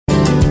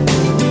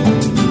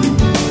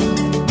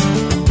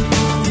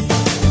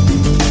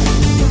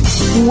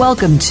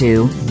Welcome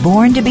to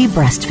Born to be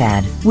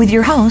Breastfed with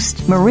your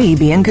host, Marie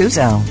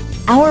Biancuso.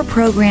 Our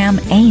program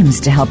aims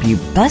to help you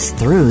bust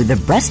through the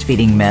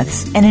breastfeeding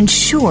myths and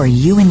ensure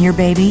you and your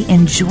baby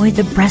enjoy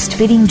the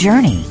breastfeeding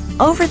journey.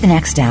 Over the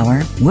next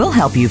hour, we'll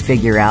help you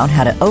figure out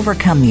how to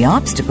overcome the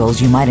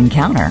obstacles you might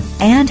encounter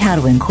and how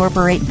to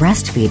incorporate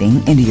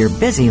breastfeeding into your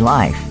busy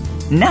life.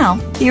 Now,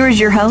 here is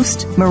your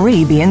host,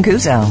 Marie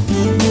Biancuso.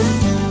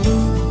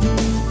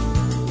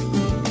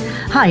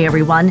 Hi,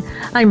 everyone.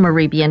 I'm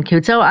Marie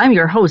Biancuso. I'm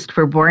your host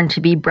for Born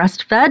to be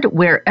Breastfed,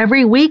 where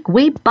every week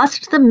we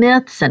bust the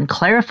myths and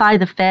clarify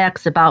the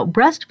facts about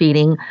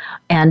breastfeeding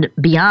and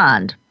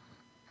beyond.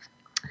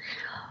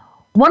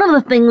 One of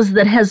the things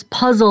that has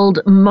puzzled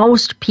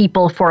most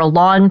people for a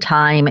long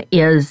time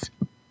is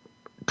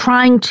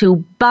trying to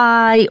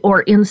buy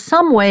or in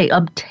some way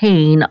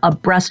obtain a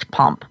breast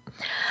pump.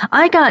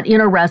 I got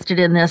interested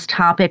in this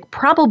topic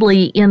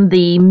probably in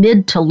the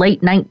mid to late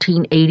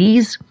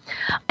 1980s,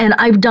 and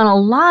I've done a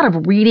lot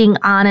of reading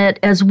on it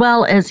as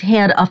well as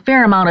had a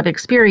fair amount of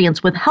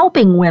experience with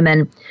helping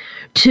women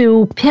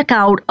to pick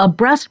out a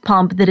breast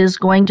pump that is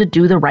going to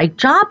do the right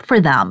job for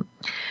them.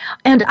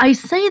 And I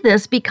say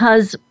this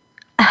because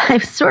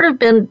I've sort of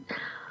been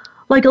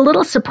like a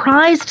little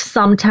surprised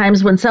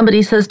sometimes when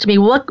somebody says to me,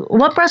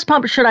 what breast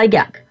pump should I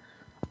get?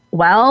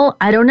 Well,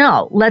 I don't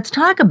know. Let's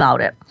talk about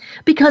it.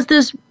 Because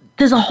there's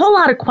a whole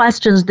lot of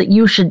questions that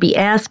you should be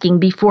asking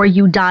before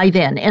you dive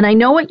in. And I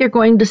know what you're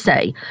going to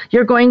say.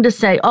 You're going to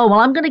say, oh, well,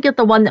 I'm going to get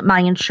the one that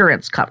my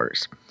insurance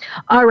covers.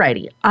 All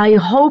righty. I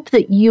hope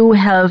that you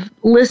have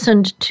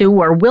listened to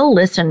or will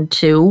listen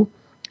to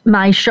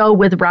my show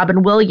with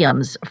Robin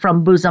Williams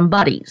from Bosom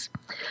Buddies.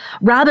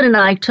 Robin and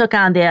I took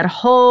on that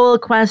whole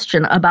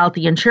question about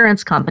the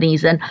insurance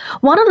companies. And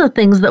one of the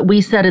things that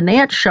we said in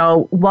that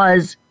show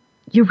was,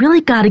 you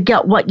really got to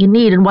get what you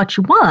need and what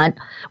you want,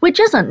 which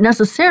isn't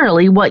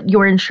necessarily what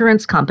your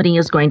insurance company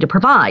is going to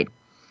provide.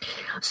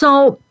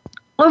 So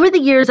over the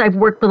years, I've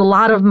worked with a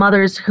lot of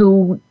mothers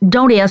who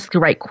don't ask the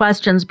right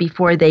questions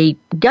before they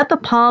get the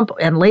pump,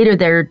 and later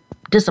they're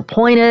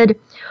disappointed,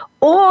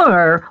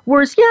 or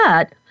worse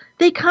yet,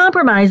 they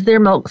compromise their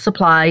milk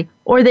supply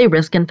or they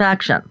risk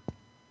infection.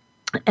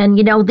 And,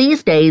 you know,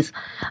 these days,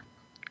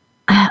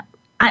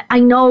 I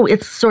know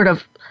it's sort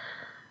of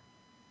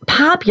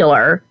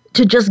popular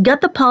to just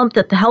get the pump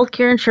that the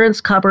healthcare insurance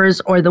covers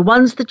or the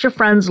ones that your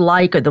friends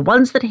like or the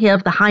ones that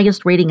have the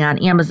highest rating on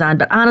Amazon.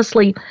 But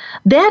honestly,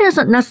 that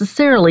isn't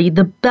necessarily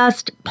the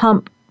best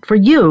pump for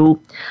you.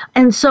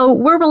 And so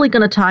we're really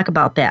going to talk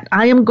about that.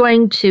 I am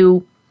going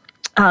to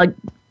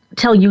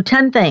tell you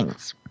 10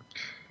 things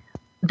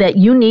that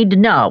you need to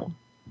know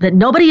that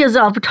nobody has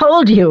ever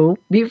told you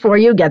before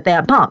you get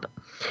that pump.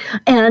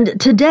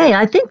 And today,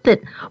 I think that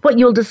what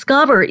you'll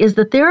discover is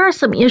that there are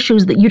some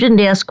issues that you didn't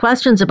ask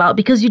questions about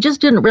because you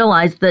just didn't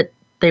realize that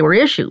they were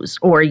issues,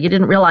 or you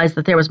didn't realize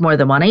that there was more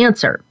than one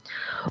answer.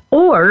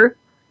 Or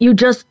you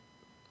just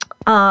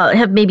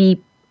have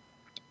maybe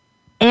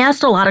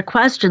asked a lot of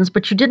questions,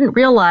 but you didn't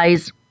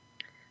realize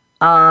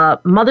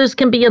mothers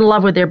can be in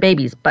love with their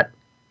babies, but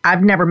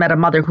I've never met a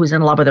mother who's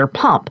in love with her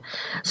pump.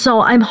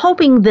 So I'm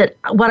hoping that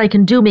what I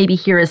can do maybe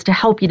here is to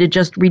help you to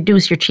just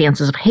reduce your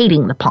chances of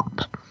hating the pump.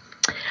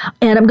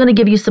 And I'm going to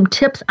give you some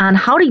tips on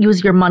how to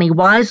use your money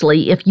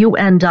wisely if you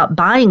end up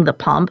buying the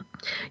pump.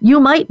 You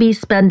might be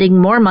spending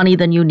more money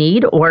than you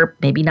need, or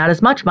maybe not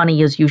as much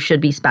money as you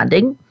should be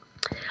spending.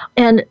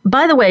 And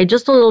by the way,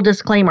 just a little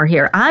disclaimer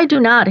here. I do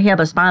not have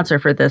a sponsor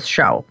for this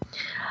show.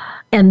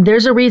 And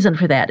there's a reason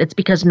for that. It's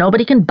because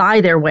nobody can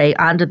buy their way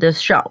onto this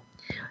show.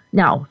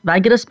 Now, if I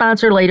get a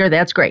sponsor later,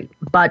 that's great.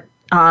 But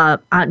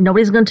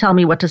nobody's going to tell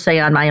me what to say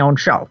on my own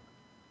show.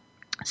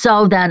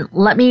 So then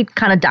let me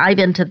kind of dive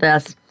into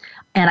this,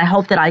 and I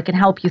hope that I can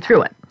help you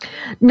through it.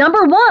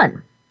 Number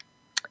one,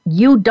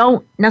 you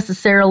don't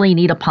necessarily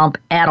need a pump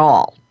at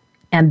all.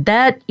 And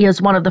that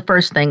is one of the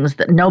first things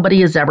that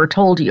nobody has ever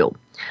told you.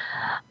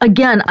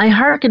 Again, I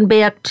hearken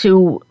back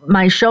to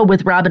my show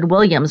with Robin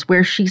Williams,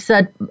 where she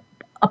said,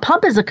 a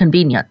pump is a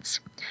convenience.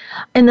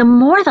 And the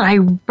more that I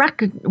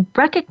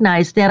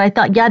recognized that, I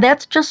thought, yeah,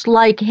 that's just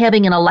like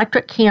having an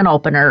electric can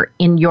opener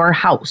in your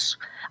house.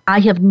 I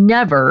have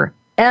never,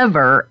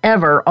 ever,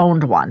 ever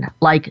owned one.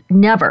 Like,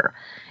 never.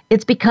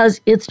 It's because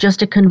it's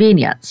just a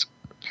convenience.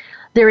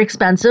 They're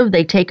expensive.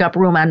 They take up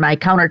room on my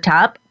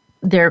countertop.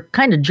 They're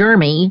kind of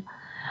germy.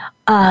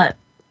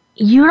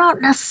 You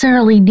don't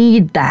necessarily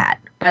need that.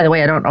 By the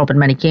way, I don't open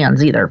many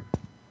cans either.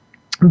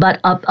 But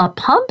a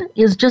pump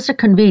is just a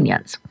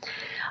convenience.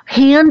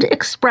 Hand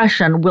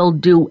expression will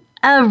do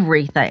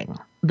everything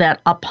that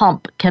a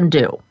pump can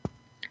do.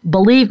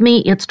 Believe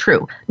me, it's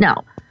true.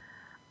 Now,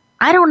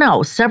 I don't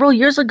know. Several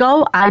years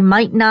ago, I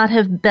might not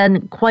have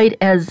been quite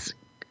as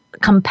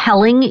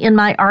compelling in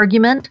my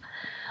argument.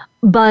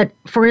 But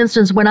for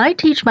instance, when I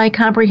teach my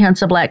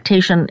comprehensive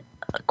lactation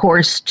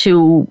course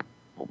to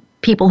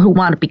people who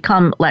want to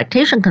become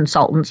lactation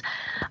consultants,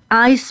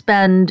 I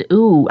spend,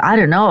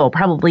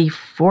 probably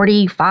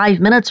 45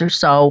 minutes or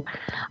so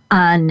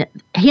on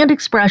hand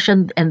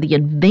expression and the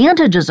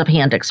advantages of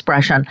hand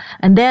expression.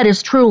 And that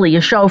is truly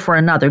a show for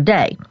another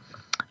day.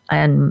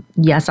 And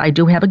yes, I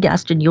do have a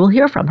guest, and you'll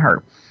hear from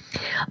her.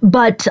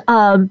 But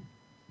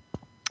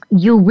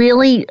you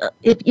really,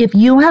 if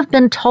you have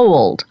been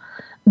told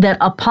that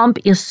a pump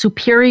is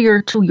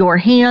superior to your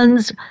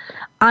hands,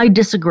 I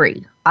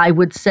disagree. I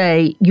would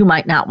say you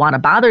might not want to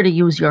bother to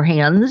use your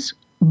hands,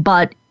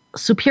 but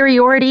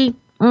superiority,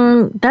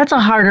 that's a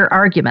harder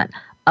argument.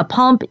 A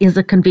pump is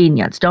a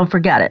convenience. Don't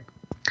forget it.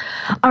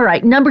 All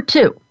right, number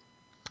 2.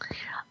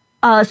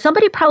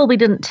 Somebody probably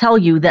didn't tell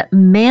you that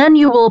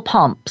manual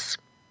pumps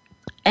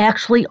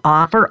actually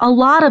offer a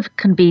lot of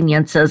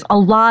conveniences, a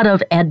lot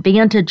of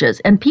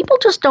advantages, and people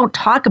just don't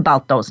talk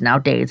about those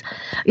nowadays.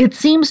 It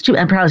seems to,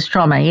 I'm probably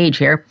showing my age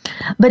here,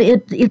 but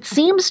it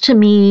seems to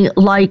me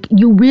like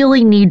you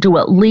really need to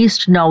at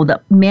least know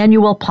that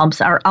manual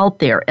pumps are out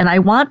there. And I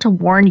want to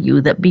warn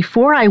you that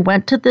before I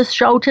went to this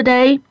show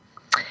today,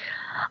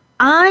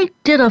 I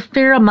did a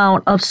fair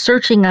amount of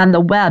searching on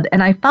the web,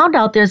 and I found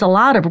out there's a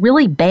lot of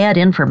really bad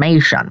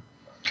information.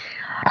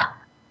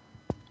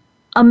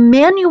 A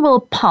manual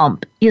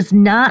pump is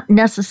not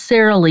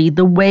necessarily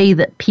the way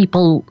that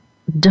people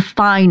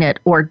define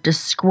it or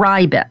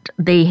describe it.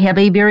 They have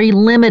a very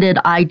limited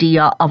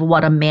idea of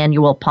what a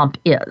manual pump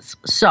is.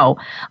 So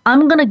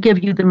I'm going to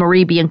give you the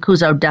Marie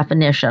Biancuzzo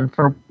definition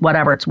for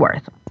whatever it's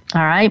worth.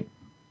 All right?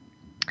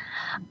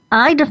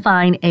 I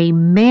define a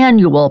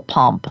manual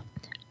pump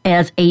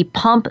as a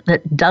pump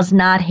that does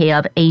not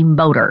have a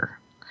motor.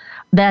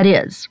 That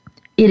is,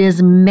 it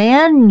is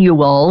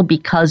manual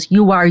because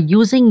you are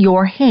using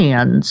your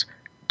hands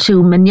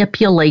to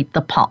manipulate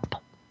the pump,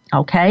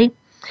 okay?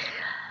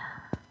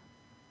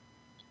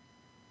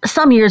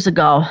 Some years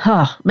ago,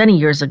 many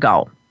years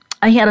ago,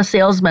 I had a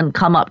salesman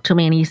come up to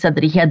me and he said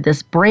that he had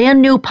this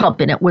brand new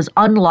pump and it was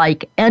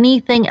unlike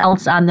anything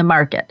else on the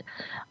market.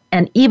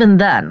 And even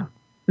then,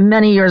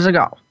 many years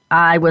ago,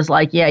 I was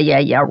like,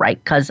 yeah,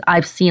 right, because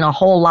I've seen a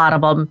whole lot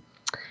of them.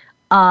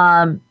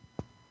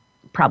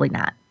 Probably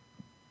not.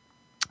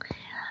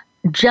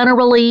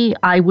 Generally,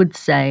 I would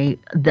say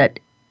that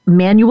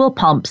manual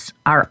pumps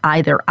are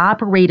either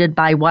operated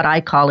by what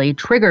I call a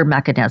trigger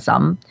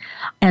mechanism,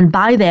 and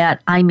by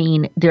that I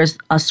mean there's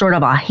a sort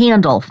of a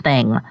handle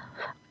thing,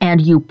 and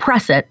you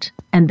press it,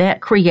 and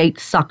that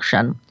creates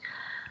suction.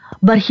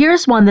 But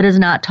here's one that is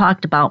not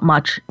talked about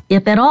much,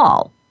 if at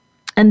all,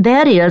 and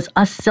that is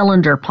a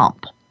cylinder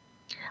pump.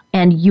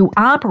 And you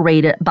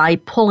operate it by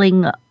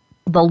pulling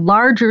the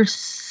larger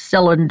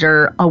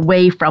cylinder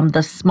away from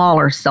the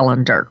smaller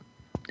cylinder.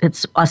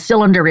 It's a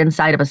cylinder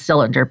inside of a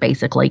cylinder,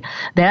 basically.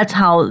 That's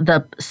how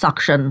the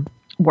suction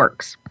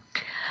works.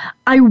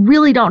 I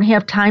really don't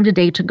have time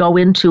today to go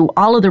into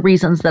all of the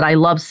reasons that I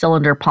love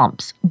cylinder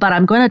pumps, but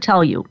I'm going to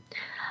tell you,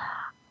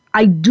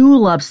 I do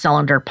love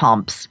cylinder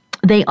pumps.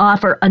 They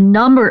offer a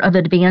number of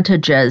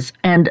advantages,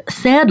 and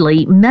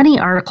sadly, many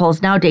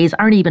articles nowadays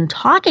aren't even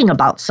talking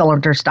about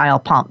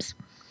cylinder-style pumps.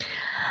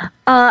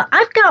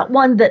 I've got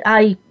one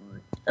that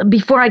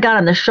before I got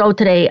on the show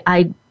today,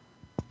 I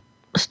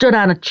stood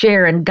on a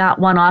chair and got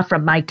one off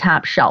from my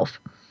top shelf.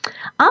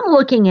 I'm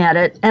looking at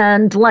it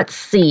and let's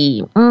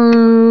see.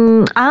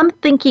 I'm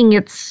thinking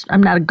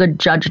I'm not a good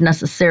judge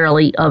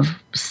necessarily of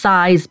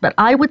size, but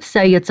I would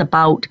say it's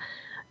about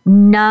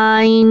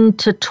 9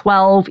 to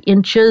 12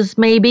 inches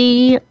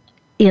maybe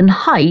in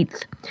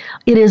height.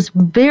 It is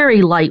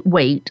very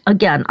lightweight.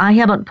 Again, I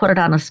haven't put it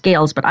on a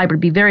scales, but I would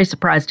be very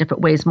surprised if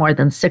it weighs more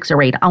than 6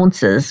 or 8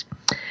 ounces.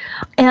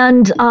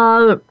 And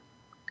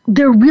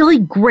they're really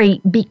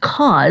great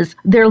because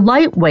they're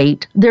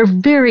lightweight, they're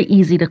very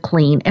easy to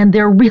clean, and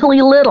they're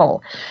really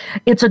little.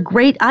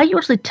 I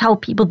usually tell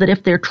people that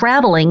if they're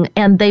traveling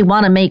and they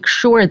want to make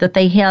sure that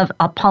they have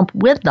a pump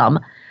with them,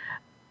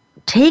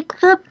 take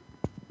the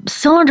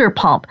cylinder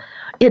pump.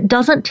 It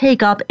doesn't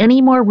take up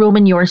any more room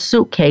in your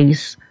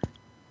suitcase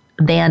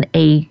than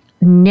a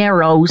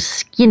narrow,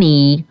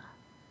 skinny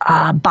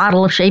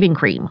bottle of shaving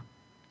cream.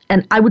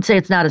 And I would say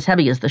it's not as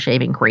heavy as the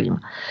shaving cream.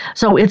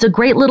 So it's a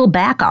great little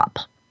backup.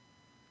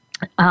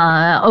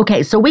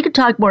 Okay, so we could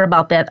talk more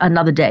about that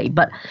another day,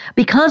 but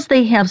because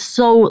they have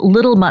so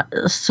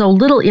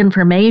little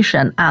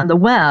information on the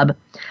web,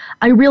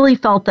 I really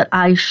felt that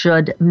I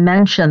should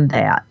mention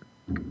that.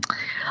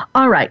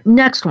 All right,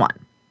 next one.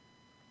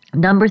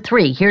 Number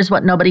 3, here's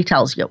what nobody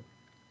tells you.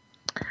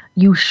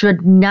 You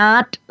should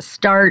not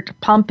start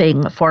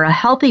pumping for a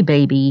healthy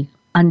baby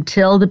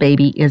until the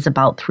baby is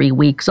about 3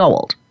 weeks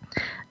old.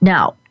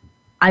 Now,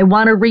 I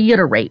want to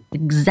reiterate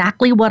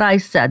exactly what I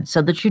said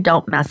so that you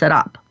don't mess it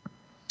up.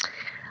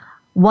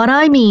 What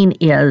I mean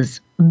is,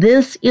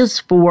 this is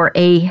for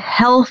a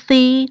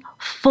healthy,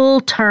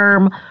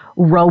 full-term,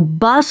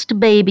 robust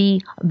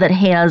baby that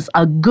has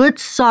a good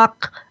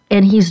suck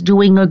and he's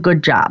doing a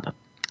good job.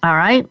 All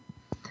right?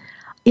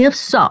 If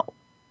so,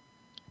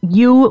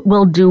 you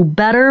will do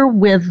better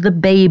with the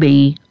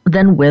baby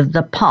than with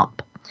the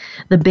pump.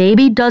 The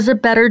baby does a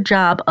better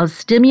job of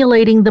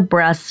stimulating the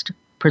breast,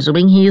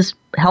 presuming he's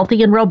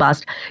healthy and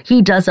robust.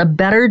 He does a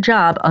better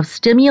job of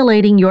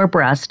stimulating your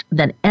breast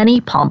than any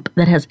pump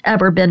that has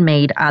ever been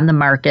made on the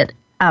market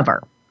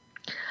ever.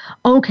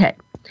 Okay.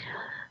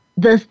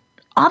 The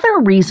other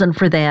reason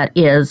for that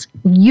is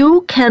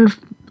you can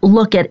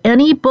look at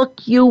any book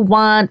you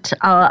want.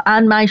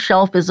 On my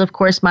shelf is, of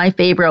course, my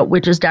favorite,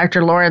 which is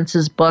Dr.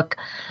 Lawrence's book.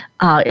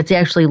 It's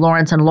actually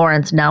Lawrence and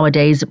Lawrence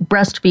nowadays,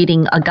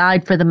 Breastfeeding, A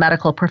Guide for the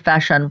Medical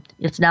Profession.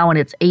 It's now in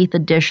its 8th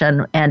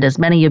edition, and as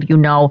many of you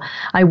know,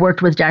 I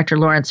worked with Dr.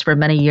 Lawrence for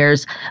many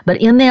years.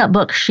 But in that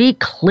book, she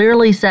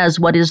clearly says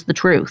what is the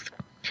truth.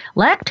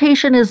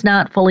 Lactation is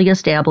not fully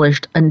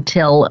established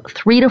until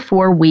 3 to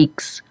 4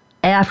 weeks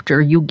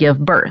after you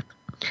give birth.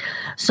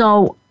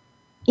 So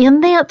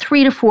in that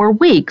 3 to 4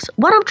 weeks,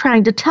 what I'm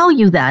trying to tell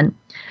you then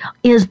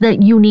is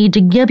that you need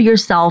to give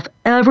yourself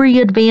every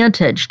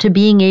advantage to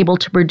being able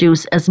to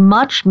produce as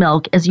much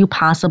milk as you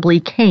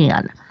possibly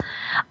can.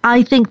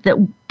 I think that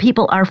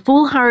people are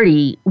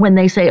foolhardy when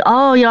they say,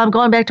 oh, I'm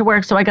going back to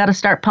work, so I got to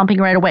start pumping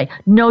right away.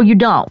 No, you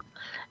don't.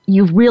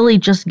 You've really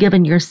just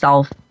given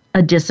yourself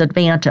a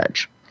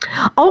disadvantage.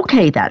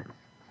 Okay, then.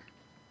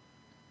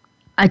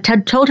 I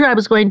told you I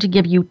was going to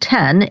give you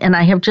 10, and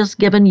I have just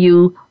given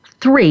you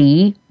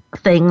 3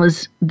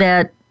 things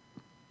that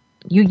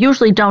you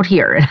usually don't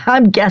hear, and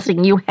I'm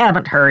guessing you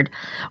haven't heard,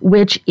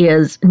 which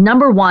is,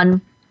 number 1,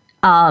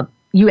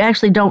 you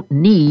actually don't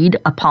need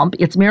a pump.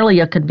 It's merely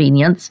a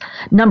convenience.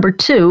 Number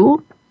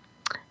 2,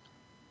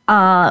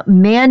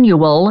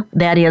 manual,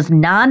 that is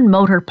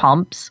non-motor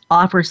pumps,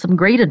 offer some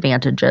great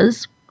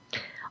advantages.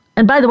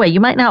 And by the way, you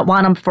might not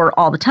want them for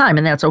all the time,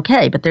 and that's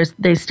okay, but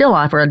they still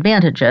offer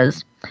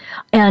advantages.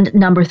 And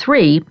number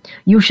 3,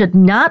 you should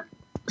not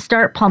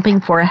start pumping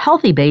for a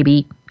healthy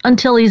baby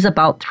until he's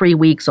about 3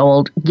 weeks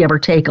old, give or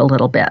take a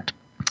little bit.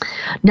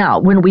 Now,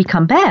 when we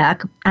come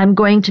back, I'm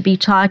going to be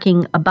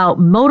talking about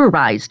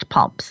motorized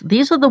pumps.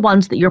 These are the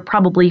ones that you're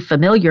probably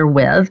familiar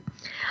with.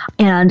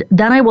 And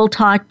then I will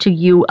talk to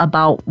you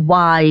about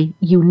why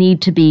you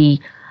need to be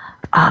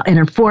an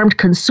informed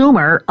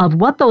consumer of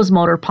what those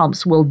motor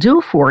pumps will do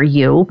for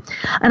you.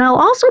 And I'll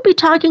also be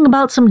talking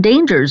about some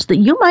dangers that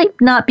you might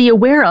not be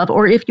aware of,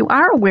 or if you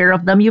are aware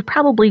of them, you've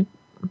probably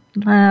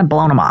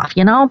blown them off,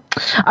 All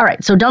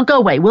right, so don't go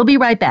away. We'll be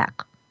right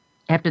back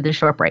after this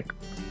short break.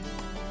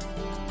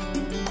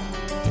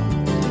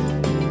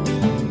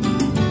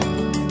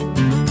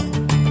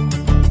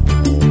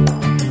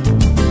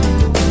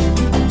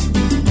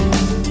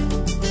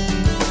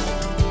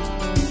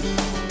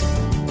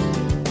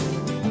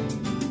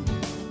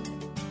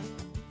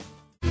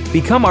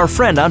 Become our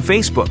friend on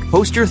Facebook.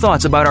 Post your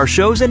thoughts about our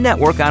shows and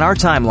network on our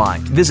timeline.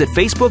 Visit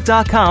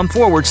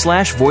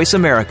facebook.com/Voice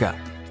America.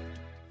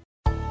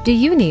 Do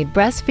you need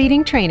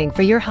breastfeeding training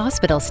for your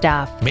hospital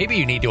staff? Maybe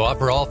you need to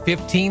offer all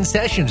 15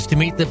 sessions to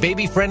meet the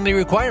baby-friendly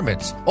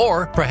requirements.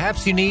 Or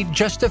perhaps you need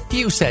just a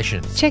few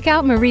sessions. Check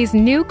out Marie's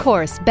new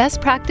course,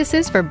 Best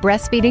Practices for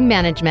Breastfeeding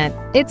Management.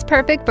 It's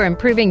perfect for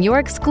improving your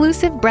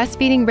exclusive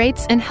breastfeeding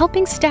rates and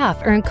helping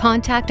staff earn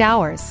contact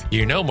hours.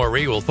 You know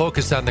Marie will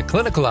focus on the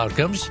clinical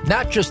outcomes,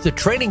 not just the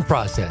training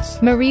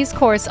process. Marie's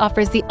course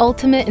offers the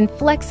ultimate in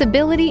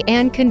flexibility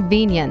and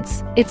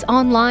convenience. It's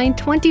online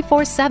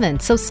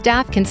 24/7, so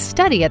staff can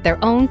study at their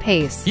own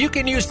pace. You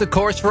can use the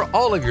course for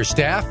all of your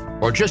staff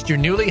or just your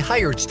newly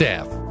hired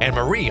staff. And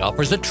Marie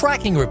offers a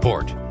tracking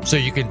report, so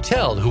you can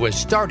tell who has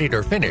started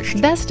or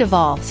finished. Best of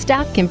all,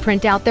 staff can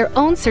print out their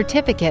own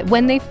certificate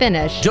when they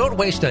finish. Don't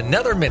waste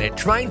another minute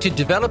trying to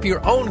develop your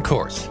own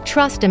course.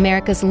 Trust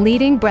America's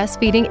leading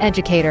breastfeeding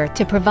educator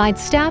to provide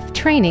staff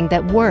training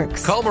that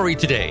works. Call Marie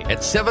today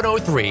at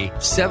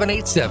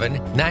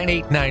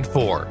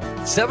 703-787-9894.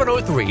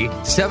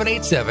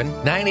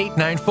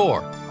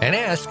 703-787-9894 and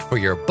ask for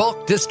your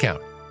bulk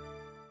discount.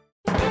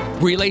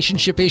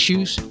 Relationship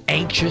issues?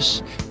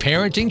 Anxious?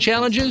 Parenting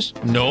challenges?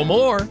 No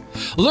more.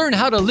 Learn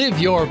how to live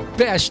your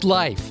best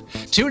life.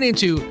 Tune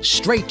into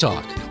Straight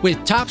Talk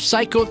with top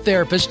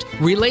psychotherapist,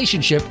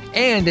 relationship,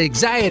 and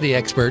anxiety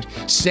expert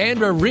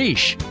Sandra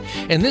Reish.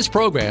 In this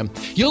program,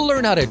 you'll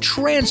learn how to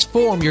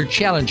transform your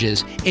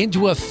challenges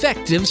into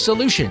effective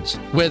solutions,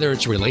 whether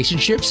it's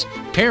relationships,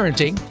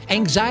 parenting,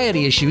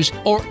 anxiety issues,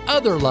 or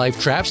other life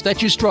traps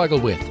that you struggle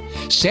with.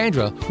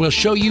 Sandra will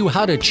show you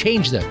how to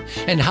change them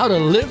and how to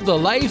live the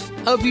life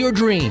of your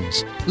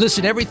dreams.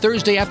 Listen every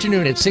Thursday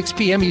afternoon at 6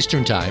 p.m.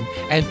 Eastern Time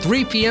and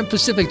 3 p.m.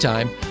 Pacific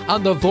Time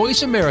on the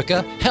Voice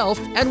America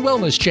Health and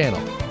Wellness Channel.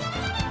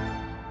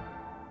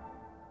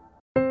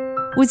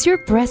 Was your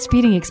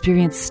breastfeeding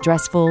experience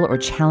stressful or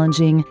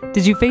challenging?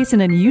 Did you face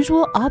an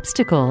unusual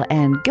obstacle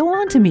and go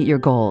on to meet your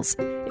goals?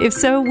 If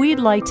so, we'd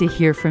like to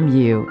hear from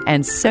you,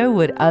 and so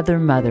would other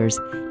mothers.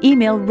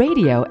 Email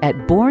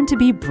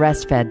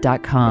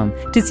radio@borntobebreastfed.com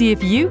to see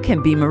if you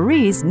can be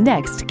Marie's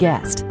next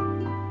guest.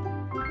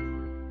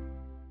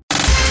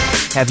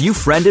 Have you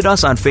friended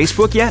us on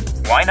Facebook yet?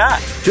 Why not?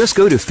 Just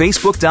go to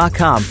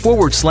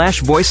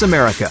facebook.com/Voice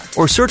America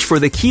or search for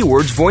the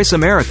keywords Voice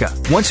America.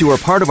 Once you are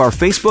part of our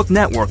Facebook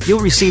network,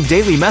 you'll receive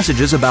daily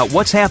messages about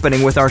what's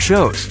happening with our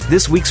shows,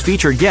 this week's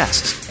featured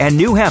guests, and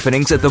new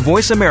happenings at the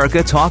Voice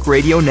America Talk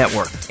Radio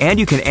Network. And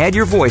you can add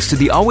your voice to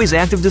the always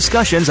active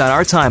discussions on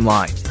our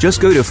timeline. Just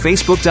go to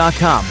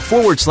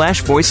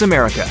facebook.com/Voice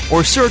America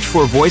or search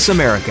for Voice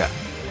America.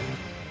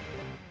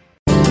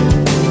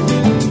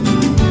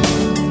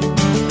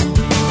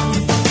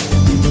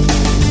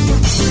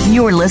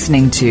 You're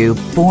listening to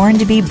Born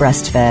to be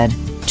Breastfed.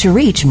 To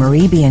reach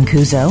Marie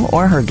Biancuzzo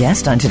or her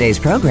guest on today's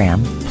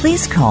program,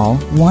 please call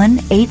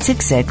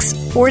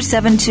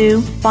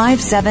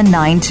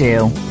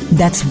 1-866-472-5792.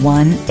 That's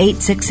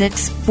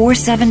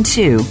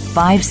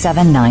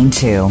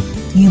 1-866-472-5792.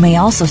 You may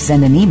also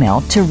send an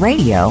email to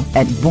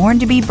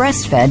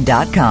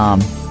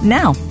radio@borntobebreastfed.com.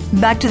 Now,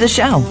 back to the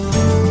show.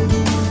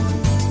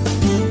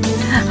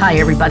 Hi,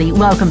 everybody.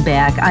 Welcome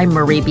back. I'm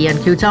Marie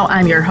Biancuzzo.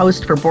 I'm your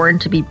host for Born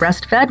to be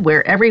Breastfed,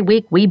 where every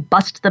week we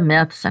bust the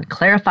myths and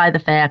clarify the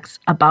facts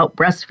about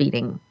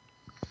breastfeeding.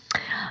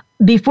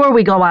 Before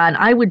we go on,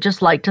 I would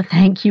just like to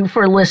thank you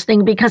for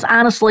listening because,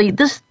 honestly,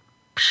 this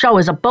show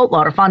is a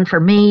boatload of fun for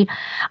me,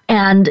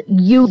 and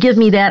you give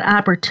me that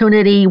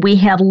opportunity. We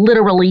have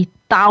literally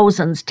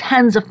thousands,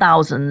 tens of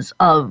thousands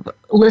of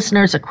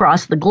listeners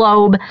across the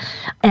globe,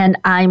 and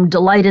I'm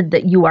delighted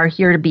that you are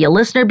here to be a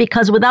listener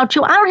because without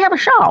you, I don't have a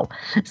show.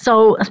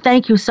 So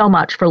thank you so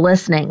much for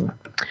listening.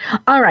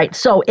 All right,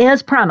 so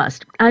as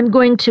promised, I'm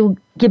going to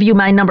give you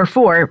my number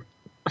 4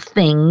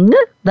 thing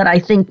that I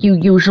think you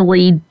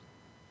usually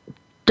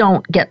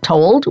don't get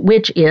told,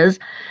 which is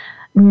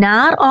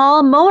not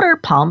all motor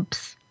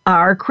pumps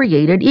are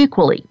created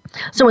equally.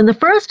 So in the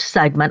first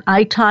segment,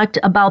 I talked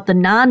about the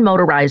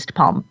non-motorized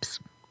pumps.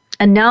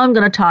 And now I'm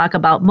going to talk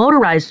about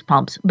motorized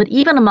pumps. But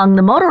even among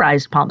the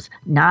motorized pumps,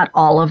 not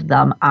all of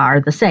them are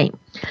the same.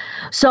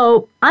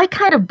 So I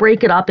kind of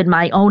break it up in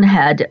my own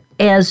head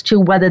as to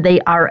whether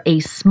they are a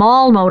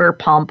small motor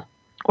pump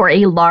or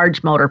a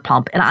large motor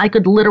pump. And I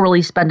could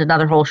literally spend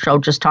another whole show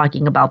just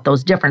talking about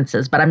those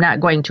differences, but I'm not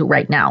going to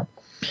right now.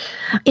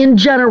 In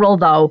general,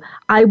 though,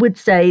 I would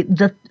say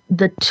the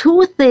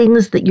 2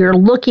 things that you're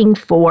looking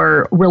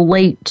for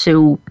relate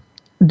to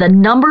the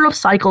number of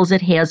cycles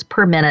it has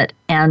per minute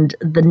and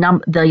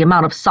the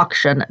amount of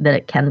suction that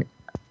it can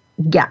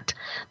get.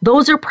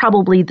 Those are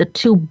probably the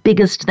 2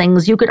 biggest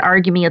things. You could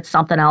argue me it's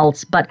something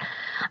else, but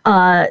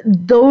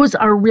those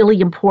are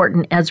really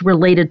important as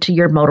related to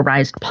your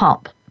motorized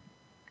pump.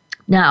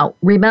 Now,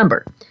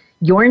 remember,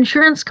 your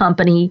insurance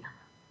company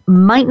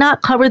might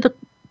not cover the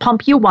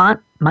pump you want,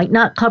 might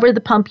not cover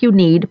the pump you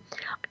need.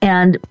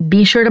 And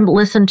be sure to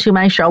listen to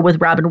my show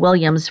with Robin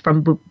Williams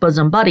from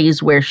Bosom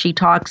Buddies, where she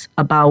talks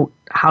about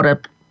how to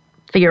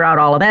figure out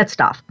all of that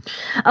stuff.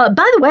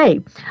 By the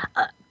way,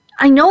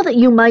 I know that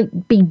you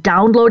might be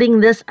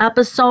downloading this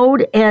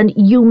episode, and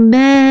you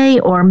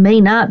may or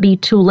may not be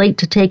too late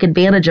to take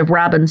advantage of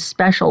Robin's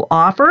special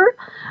offer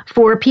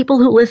for people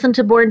who listen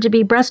to Born to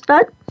be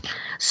Breastfed.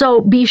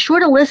 So be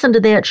sure to listen to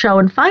that show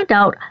and find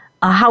out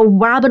how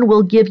Robin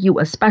will give you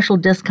a special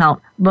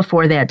discount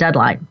before that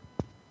deadline.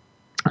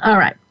 All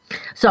right.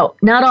 So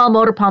not all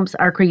motor pumps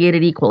are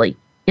created equally.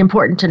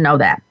 Important to know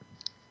that.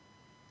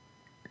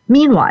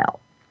 Meanwhile,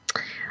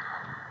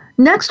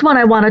 next one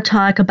I want to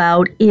talk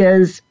about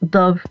is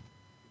the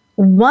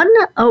one,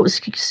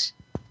 excuse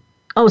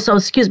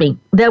me.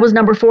 That was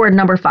number 4 and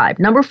number 5.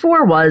 Number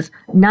 4 was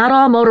not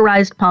all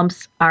motorized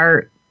pumps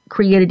are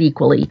created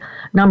equally.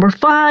 Number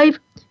 5,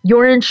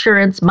 your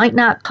insurance might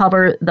not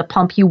cover the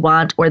pump you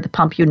want or the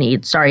pump you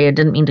need. Sorry, I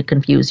didn't mean to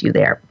confuse you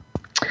there.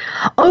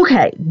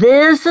 Okay,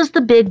 this is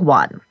the big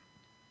one.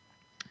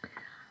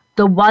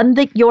 The one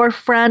that your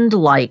friend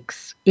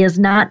likes is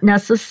not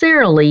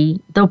necessarily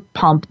the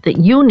pump that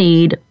you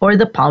need or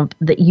the pump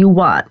that you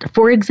want.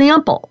 For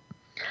example,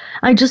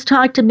 I just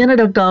talked a minute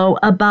ago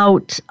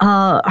about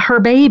her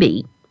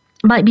baby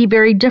might be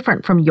very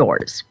different from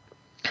yours.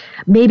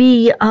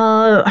 Maybe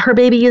her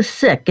baby is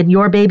sick and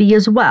your baby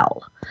is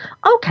well.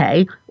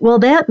 Okay, well,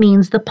 that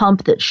means the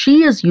pump that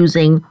she is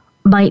using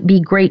might be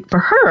great for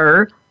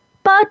her,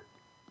 but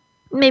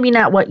maybe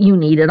not what you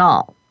need at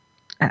all.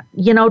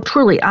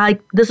 Truly,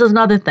 this is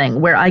another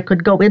thing where I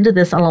could go into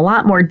this in a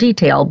lot more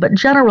detail, but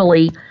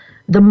generally,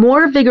 the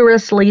more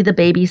vigorously the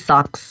baby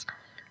sucks,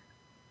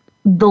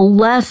 the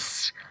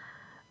less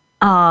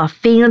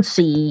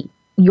fancy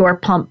your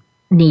pump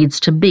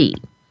needs to be.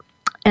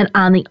 And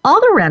on the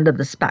other end of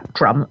the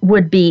spectrum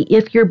would be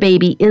if your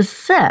baby is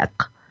sick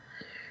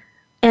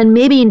and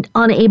maybe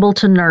unable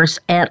to nurse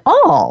at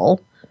all,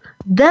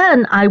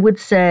 then I would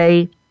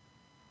say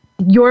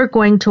you're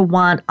going to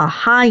want a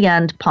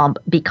high-end pump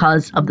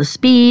because of the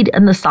speed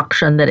and the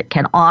suction that it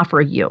can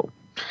offer you.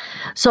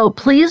 So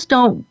please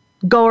don't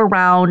go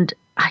around.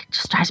 It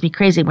just drives me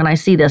crazy when I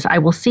see this. I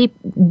will see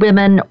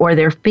women or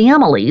their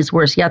families,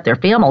 worse yet, their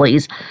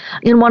families,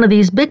 in one of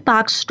these big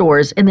box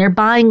stores, and they're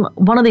buying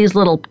one of these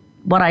little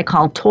what I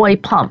call toy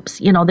pumps.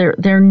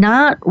 They're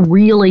not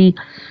really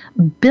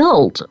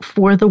built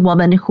for the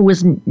woman who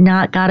has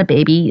not got a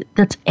baby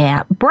that's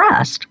at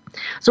breast.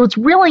 So it's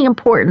really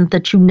important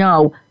that you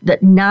know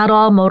that not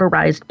all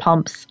motorized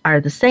pumps are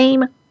the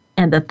same,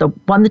 and that the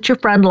one that your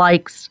friend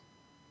likes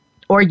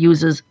or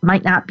uses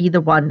might not be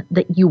the one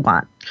that you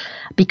want,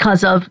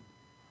 because of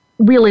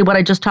really what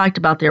I just talked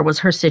about there was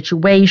her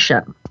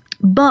situation.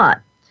 But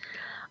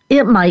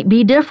it might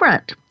be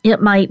different.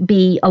 It might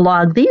be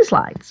along these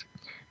lines.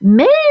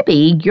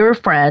 Maybe your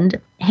friend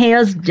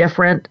has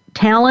different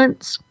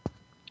talents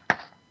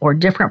or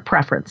different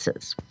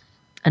preferences.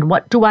 And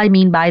what do I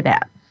mean by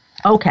that?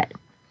 Okay.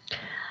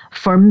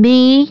 For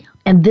me,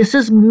 and this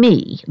is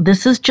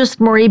just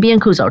Marie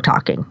Biancuzzo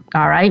talking,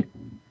 all right?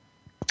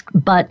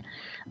 But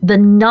the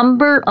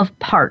number of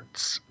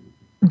parts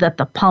that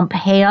the pump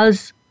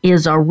has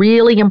is a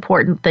really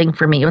important thing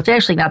for me. It's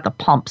actually not the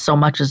pump so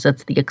much as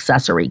it's the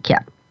accessory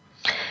kit.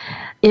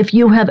 If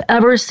you have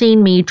ever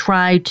seen me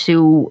try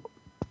to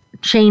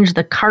change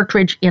the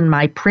cartridge in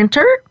my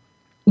printer,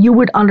 you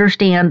would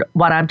understand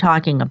what I'm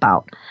talking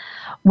about.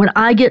 When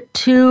I get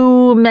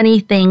too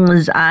many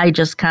things, I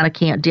just kind of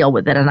can't deal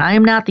with it. And I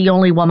am not the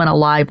only woman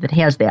alive that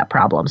has that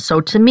problem. So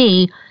to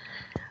me,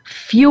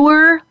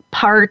 fewer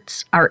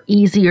parts are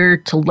easier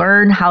to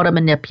learn how to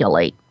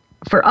manipulate.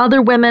 For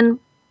other women,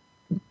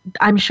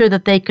 I'm sure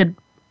that they could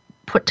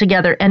put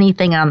together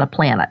anything on the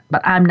planet,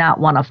 but I'm not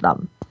one of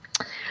them.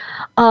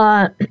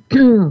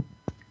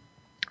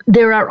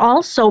 There are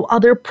also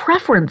other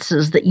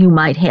preferences that you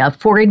might have.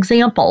 For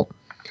example,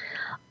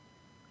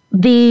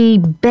 the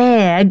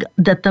bag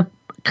that the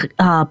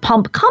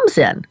pump comes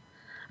in.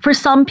 For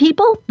some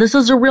people, this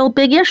is a real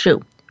big issue.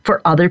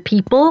 For other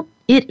people,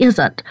 it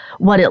isn't.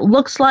 What it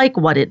looks like,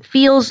 what it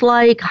feels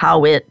like,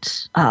 how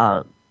it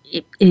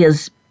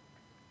is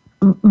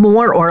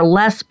more or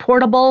less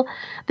portable,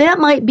 that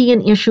might be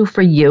an issue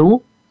for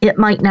you. It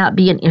might not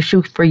be an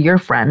issue for your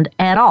friend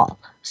at all.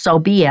 So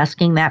be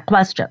asking that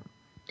question.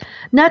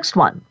 Next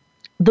one,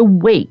 the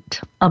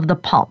weight of the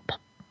pump.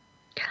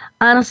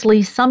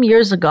 Honestly, some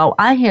years ago,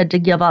 I had to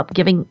give up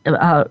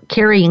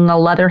carrying a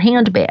leather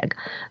handbag.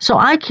 So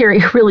I carry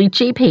a really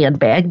cheap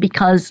handbag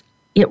because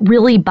it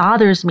really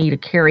bothers me to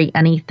carry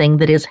anything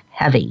that is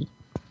heavy.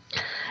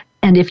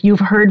 And if you've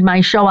heard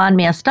my show on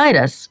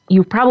mastitis,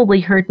 you've probably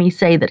heard me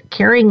say that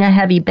carrying a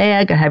heavy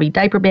bag, a heavy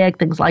diaper bag,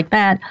 things like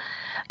that,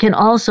 can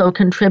also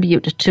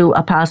contribute to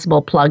a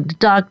possible plugged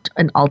duct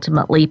and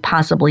ultimately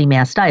possibly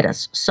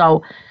mastitis.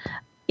 So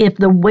if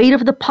the weight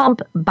of the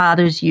pump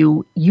bothers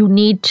you, you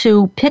need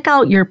to pick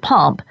out your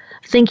pump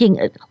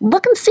thinking,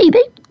 look and see,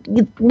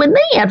 when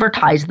they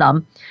advertise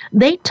them,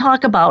 they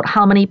talk about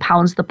how many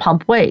pounds the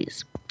pump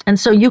weighs. And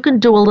so you can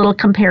do a little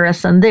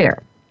comparison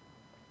there.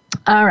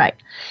 All right.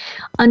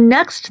 A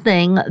next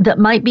thing that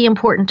might be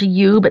important to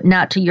you but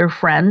not to your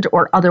friend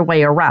or other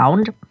way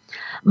around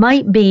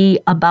might be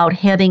about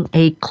having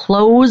a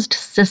closed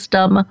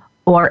system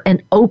or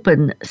an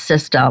open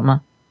system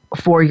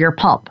for your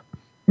pump.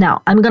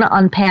 Now, I'm going to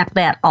unpack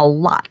that a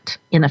lot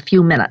in a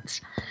few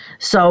minutes.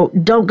 So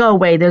don't go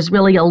away. There's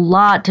really a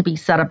lot to be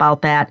said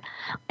about that,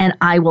 and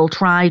I will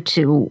try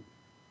to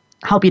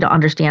help you to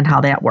understand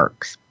how that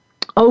works.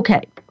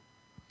 Okay.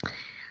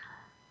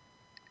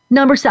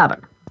 Number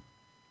 7.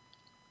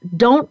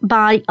 Don't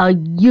buy a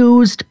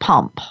used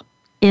pump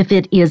if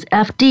it is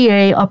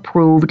FDA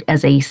approved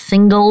as a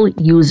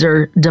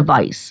single-user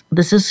device.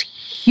 This is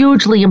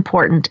hugely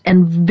important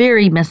and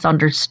very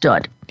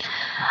misunderstood.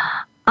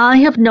 I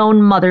have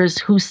known mothers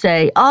who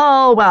say,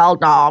 oh, well,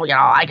 no,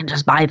 I can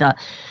just buy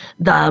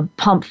the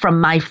pump from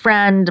my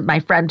friend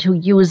who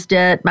used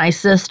it, my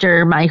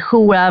sister, my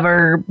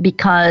whoever,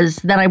 because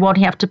then I won't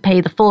have to pay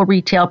the full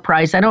retail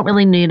price. I don't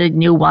really need a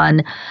new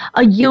one.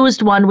 A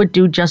used one would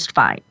do just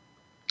fine.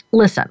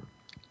 Listen,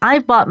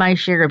 I've bought my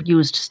share of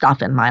used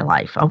stuff in my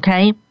life,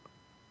 okay?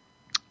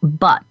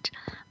 But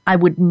I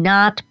would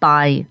not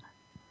buy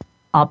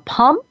a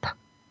pump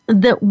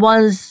that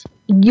was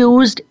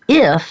used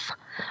if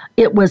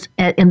it was,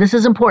 and this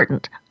is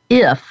important,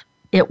 if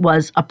it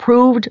was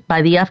approved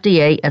by the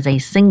FDA as a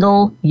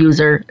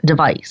single-user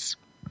device.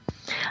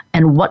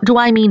 And what do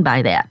I mean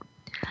by that?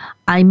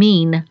 I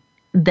mean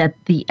that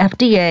the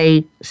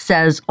FDA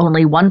says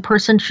only one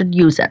person should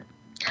use it.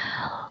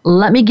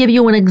 Let me give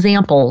you an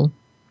example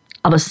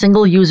of a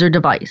single-user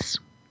device,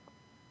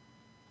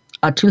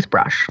 a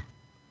toothbrush.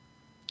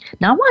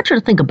 Now, I want you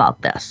to think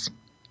about this.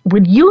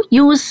 Would you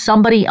use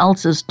somebody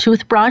else's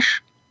toothbrush?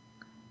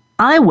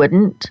 I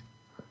wouldn't.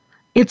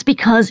 It's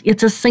because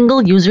it's a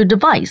single-user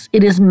device.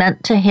 It is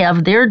meant to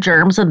have their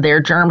germs and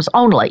their germs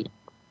only.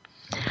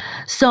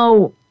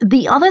 So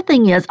the other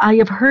thing is, I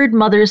have heard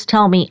mothers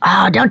tell me,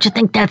 don't you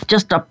think that's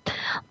just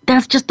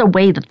a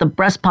way that the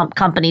breast pump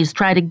companies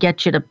try to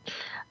get you to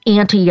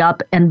ante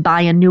up and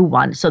buy a new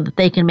one so that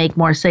they can make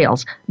more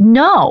sales?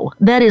 No,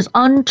 that is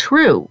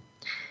untrue.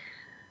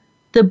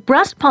 The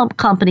breast pump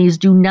companies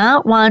do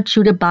not want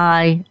you to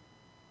buy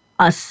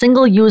a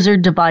single-user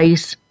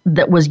device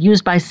that was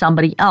used by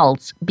somebody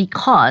else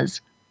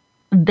because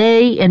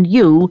they and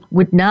you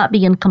would not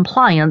be in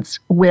compliance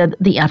with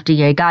the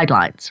FDA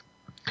guidelines.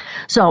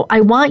 So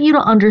I want you to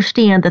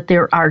understand that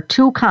there are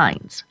two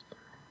kinds,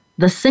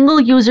 the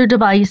single-user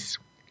device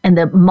and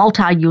the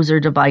multi-user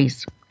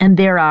device. And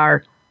there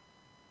are,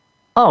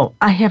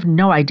 I have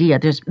no idea.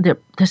 There's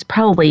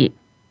probably,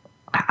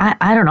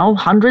 I don't know,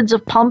 hundreds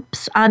of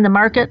pumps on the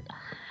market.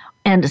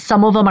 And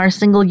some of them are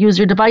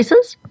single-user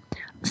devices.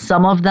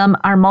 Some of them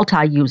are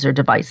multi-user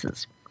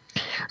devices.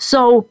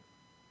 So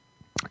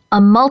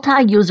a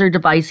multi-user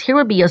device, here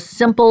would be a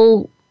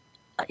simple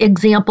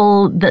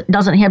example that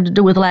doesn't have to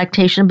do with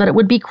lactation, but it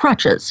would be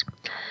crutches.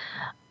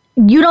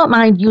 You don't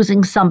mind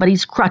using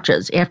somebody's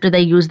crutches after they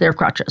use their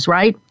crutches,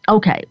 right?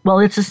 Okay, well,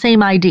 it's the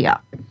same idea.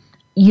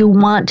 You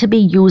want to be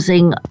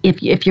using,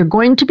 if you're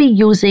going to be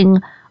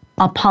using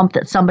a pump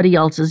that somebody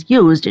else has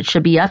used, it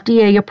should be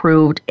FDA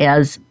approved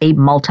as a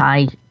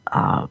multi-person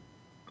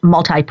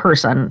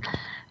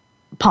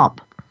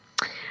pump.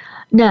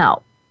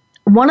 Now,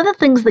 one of the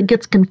things that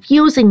gets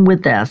confusing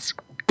with this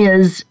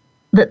is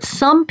that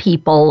some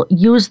people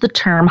use the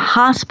term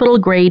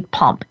hospital-grade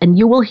pump, and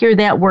you will hear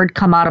that word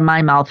come out of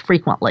my mouth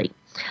frequently.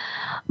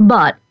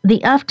 But the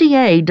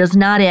FDA does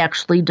not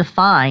actually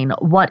define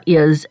what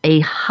is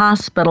a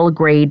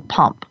hospital-grade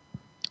pump.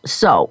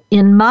 So,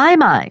 in my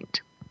mind,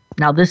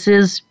 now this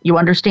is, you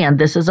understand,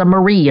 this is a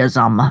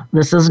Marieism.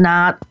 This is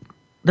not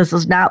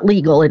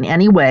legal in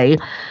any way,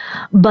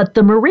 but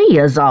the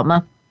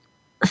Marieism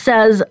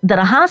says that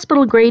a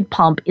hospital-grade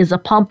pump is a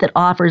pump that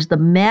offers the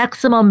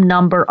maximum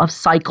number of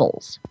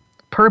cycles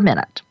per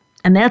minute,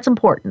 and that's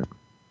important,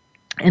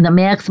 and the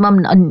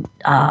maximum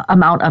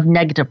amount of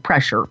negative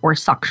pressure or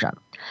suction.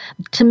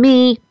 To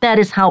me, that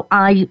is how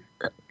I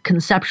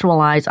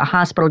conceptualize a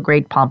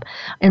hospital-grade pump,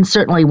 and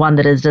certainly one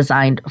that is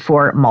designed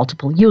for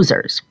multiple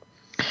users.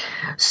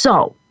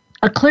 So,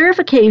 a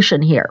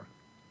clarification here.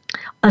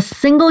 A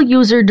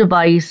single-user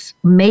device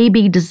may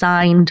be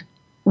designed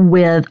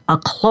with a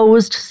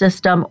closed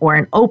system or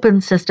an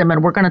open system,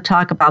 and we're going to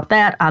talk about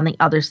that on the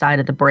other side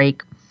of the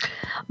break.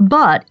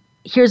 But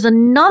here's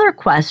another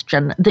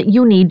question that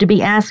you need to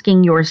be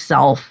asking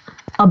yourself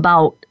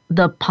about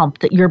the pump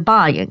that you're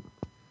buying.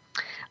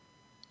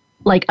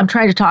 Like, I'm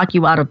trying to talk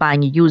you out of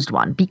buying a used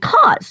one,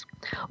 because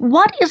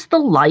what is the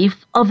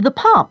life of the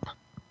pump?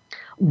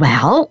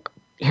 Well,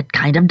 it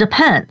kind of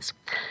depends.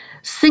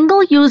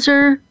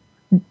 Single-user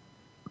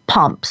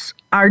pumps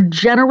are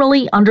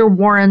generally under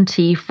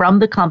warranty from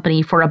the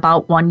company for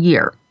about 1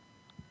 year.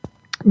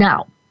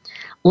 Now,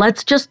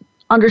 let's just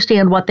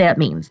understand what that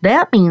means.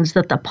 That means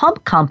that the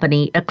pump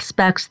company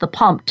expects the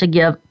pump to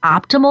give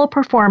optimal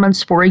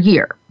performance for a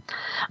year,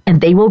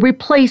 and they will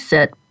replace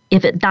it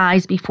if it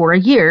dies before a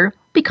year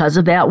because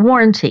of that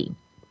warranty.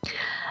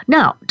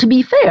 Now, to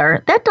be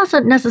fair, that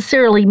doesn't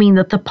necessarily mean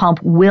that the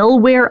pump will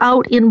wear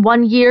out in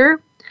 1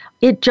 year.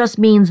 It just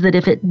means that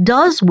if it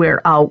does wear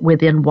out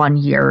within 1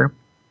 year,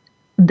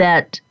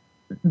 that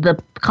the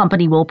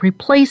company will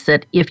replace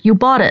it if you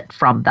bought it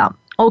from them.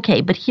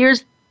 Okay, but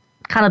here's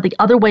kind of the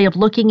other way of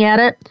looking at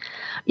it.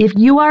 If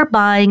you are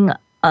buying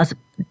a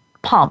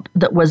pump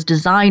that was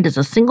designed as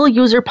a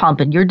single-user pump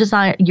and you're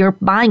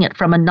buying it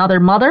from another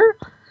mother,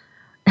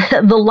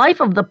 the life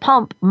of the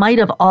pump might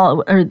have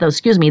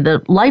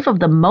the life of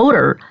the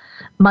motor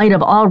might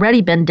have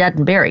already been dead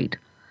and buried.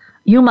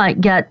 You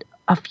might get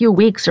a few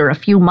weeks or a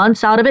few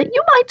months out of it.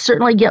 You might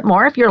certainly get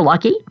more if you're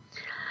lucky.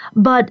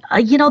 But,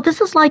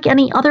 this is like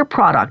any other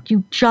product.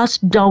 You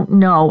just don't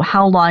know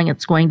how long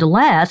it's going to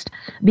last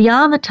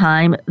beyond the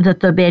time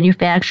that the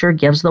manufacturer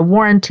gives the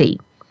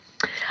warranty.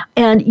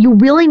 And you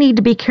really need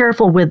to be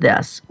careful with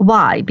this.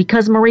 Why?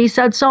 Because Marie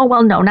said so?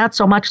 Well, no, not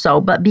so much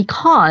so, but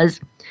because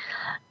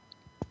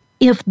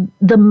if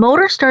the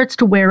motor starts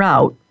to wear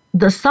out,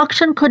 the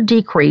suction could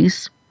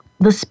decrease,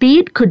 the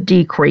speed could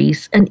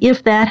decrease, and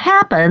if that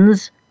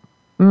happens,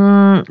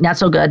 not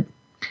so good.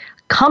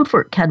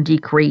 Comfort can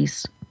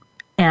decrease,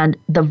 and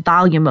the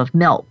volume of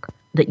milk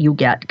that you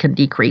get can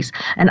decrease.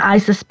 And I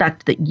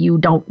suspect that you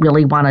don't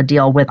really want to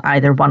deal with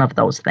either one of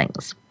those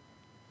things.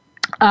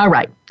 All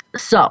right,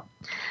 so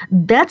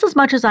that's as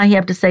much as I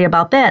have to say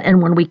about that.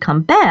 And when we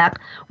come back,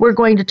 we're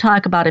going to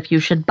talk about if you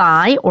should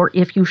buy or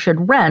if you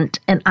should rent.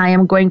 And I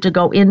am going to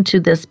go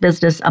into this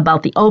business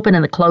about the open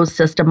and the closed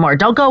system more.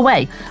 Don't go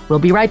away. We'll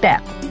be right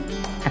back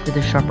after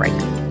this short break.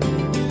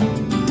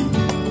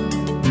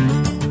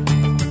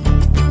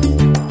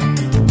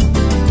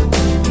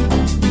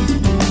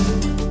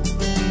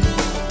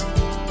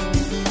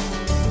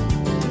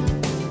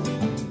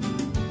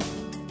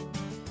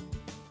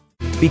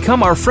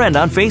 Become our friend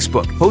on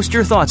Facebook. Post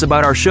your thoughts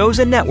about our shows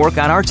and network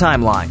on our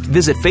timeline.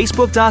 Visit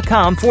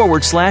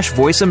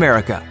facebook.com/Voice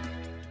America.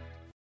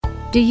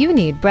 Do you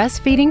need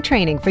breastfeeding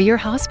training for your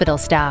hospital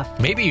staff?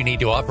 Maybe you need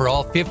to offer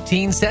all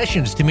 15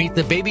 sessions to meet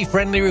the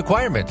baby-friendly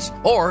requirements.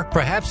 Or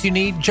perhaps you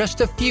need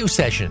just a few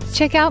sessions.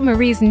 Check out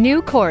Marie's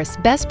new course,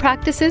 Best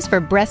Practices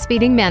for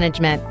Breastfeeding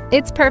Management.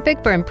 It's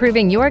perfect for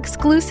improving your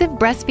exclusive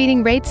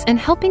breastfeeding rates and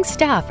helping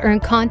staff earn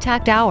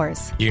contact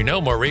hours. You know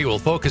Marie will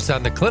focus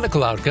on the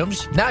clinical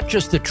outcomes, not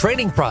just the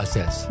training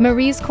process.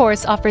 Marie's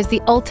course offers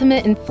the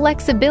ultimate in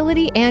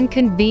flexibility and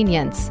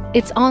convenience.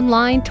 It's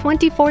online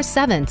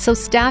 24/7, so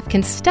staff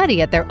can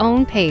study at their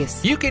own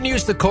pace. You can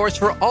use the course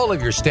for all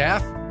of your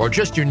staff or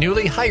just your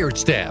newly hired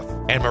staff.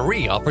 And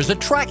Marie offers a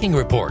tracking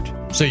report,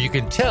 so you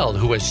can tell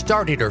who has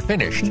started or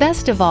finished.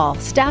 Best of all,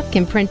 staff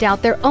can print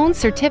out their own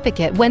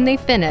certificate when they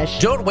finish.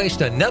 Don't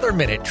waste another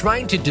minute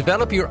trying to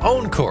develop your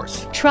own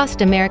course.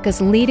 Trust America's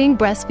leading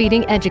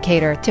breastfeeding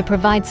educator to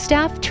provide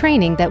staff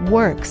training that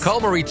works. Call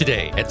Marie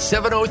today at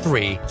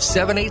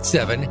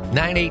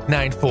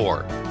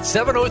 703-787-9894.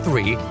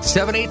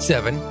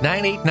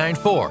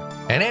 703-787-9894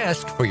 and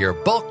ask for your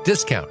bulk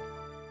discount.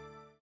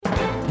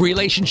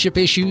 Relationship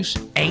issues?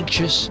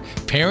 Anxious?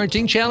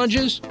 Parenting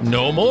challenges?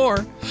 No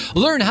more.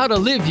 Learn how to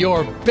live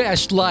your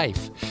best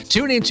life.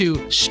 Tune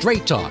into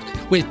Straight Talk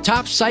with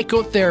top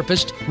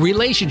psychotherapist,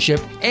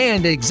 relationship,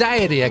 and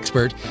anxiety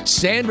expert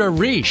Sandra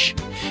Reish.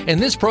 In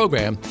this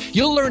program,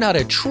 you'll learn how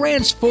to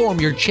transform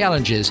your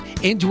challenges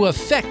into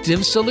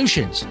effective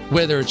solutions,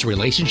 whether it's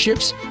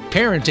relationships,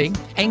 parenting,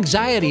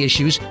 anxiety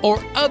issues, or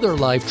other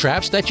life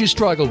traps that you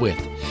struggle with.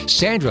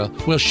 Sandra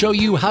will show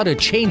you how to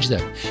change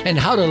them and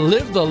how to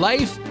live the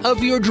life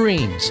of your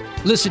dreams.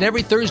 Listen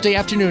every Thursday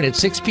afternoon at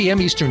 6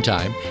 p.m. Eastern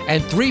Time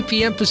and 3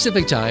 p.m.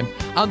 Pacific Time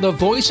on the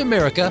Voice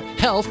America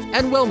Health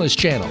and Wellness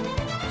Channel.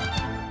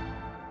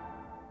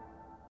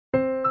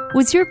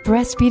 Was your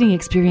breastfeeding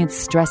experience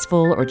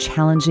stressful or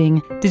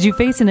challenging? Did you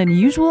face an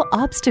unusual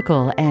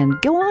obstacle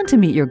and go on to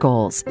meet your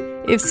goals?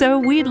 If so,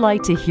 we'd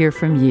like to hear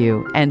from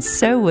you, and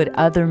so would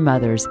other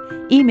mothers.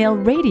 Email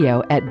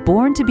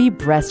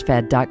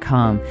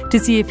radio@borntobebreastfed.com to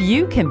see if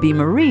you can be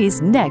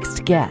Marie's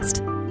next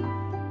guest.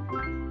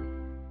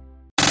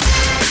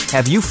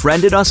 Have you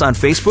friended us on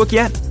Facebook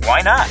yet? Why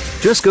not?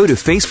 Just go to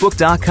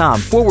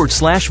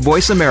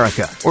facebook.com/Voice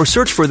America or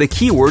search for the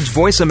keywords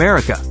Voice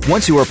America.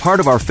 Once you are part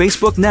of our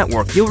Facebook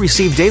network, you'll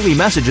receive daily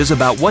messages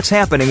about what's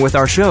happening with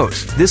our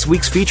shows, this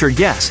week's featured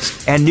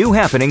guests, and new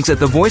happenings at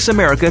the Voice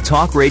America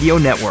Talk Radio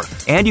Network.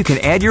 And you can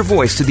add your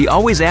voice to the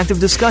always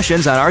active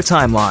discussions on our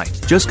timeline.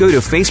 Just go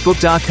to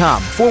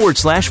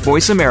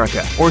facebook.com/Voice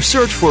America or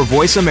search for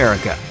Voice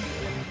America.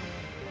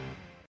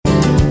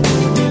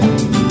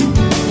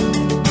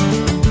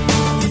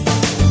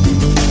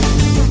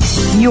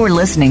 You're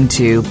listening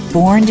to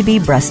Born to be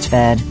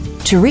Breastfed.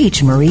 To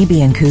reach Marie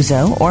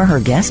Biancuzzo or her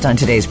guest on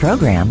today's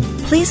program,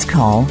 please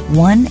call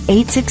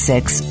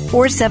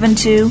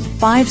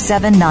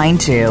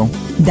 1-866-472-5792.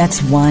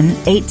 That's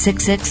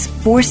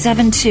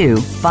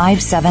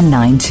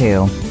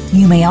 1-866-472-5792.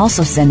 You may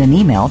also send an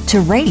email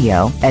to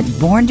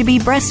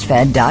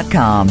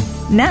radio@borntobebreastfed.com.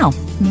 Now,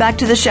 back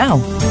to the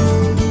show.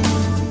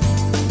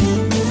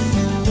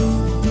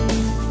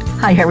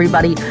 Hi,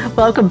 everybody.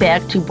 Welcome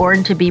back to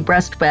Born to be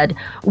Breastfed,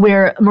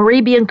 where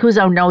Marie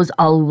Biancuzzo knows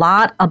a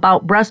lot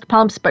about breast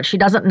pumps, but she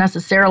doesn't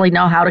necessarily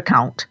know how to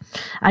count.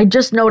 I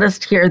just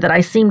noticed here that I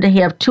seem to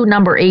have 2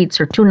 number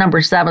 8s or 2 number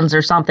 7s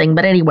or something.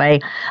 But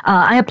anyway,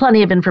 I have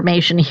plenty of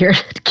information here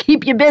to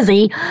keep you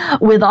busy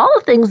with all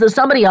the things that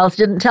somebody else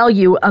didn't tell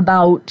you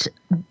about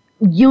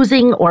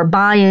using or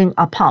buying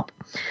a pump.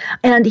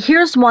 And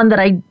here's one that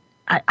I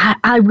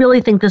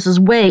really think this is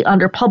way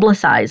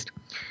underpublicized.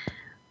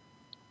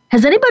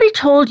 Has anybody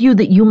told you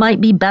that you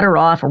might be better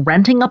off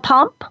renting a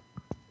pump?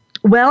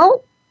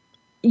 Well,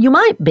 you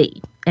might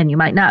be, and you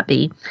might not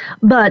be.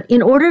 But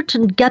in order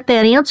to get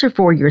that answer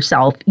for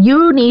yourself,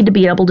 you need to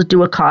be able to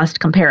do a cost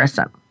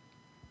comparison.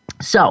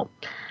 So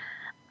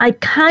I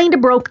kind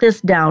of broke this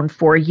down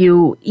for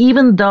you,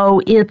 even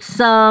though it's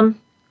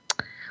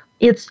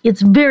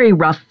very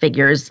rough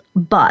figures.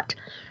 But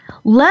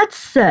let's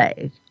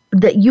say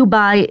that you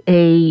buy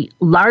a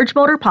large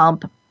motor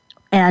pump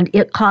and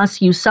it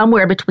costs you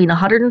somewhere between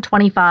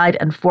 $125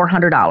 and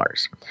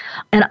 $400.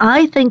 And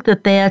I think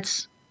that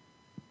that's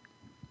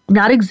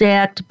not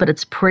exact, but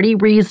it's pretty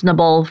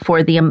reasonable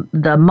for the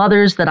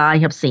mothers that I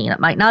have seen.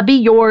 It might not be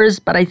yours,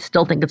 but I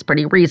still think it's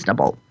pretty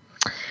reasonable.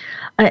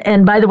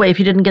 And by the way, if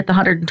you didn't get the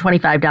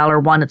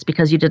 $125 one, it's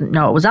because you didn't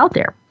know it was out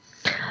there.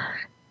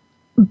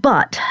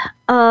 But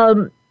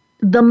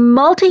the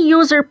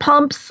multi-user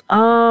pumps,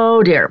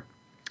 oh dear.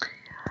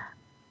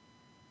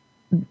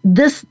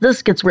 This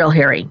gets real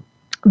hairy.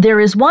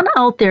 There is one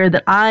out there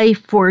that I,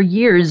 for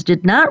years,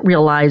 did not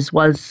realize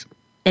was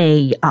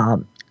a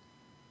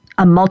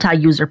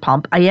multi-user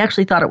pump. I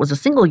actually thought it was a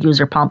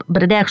single-user pump,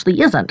 but it actually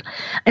isn't.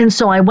 And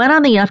so I went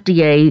on the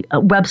FDA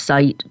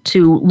website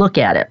to look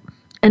at it.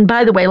 And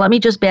by the way, let me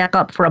just back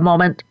up for a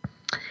moment.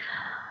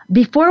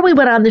 Before we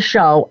went on the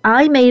show,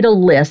 I made a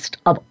list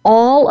of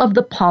all of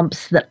the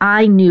pumps that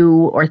I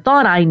knew or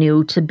thought I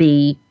knew to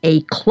be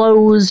a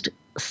closed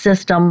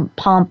system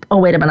pump. Oh,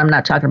 wait a minute. I'm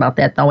not talking about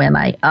that, though, am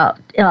I?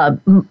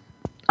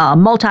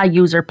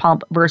 multi-user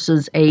pump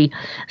versus a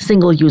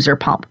single-user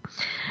pump.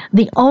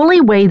 The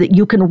only way that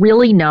you can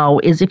really know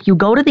is if you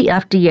go to the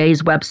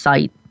FDA's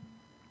website.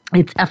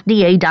 It's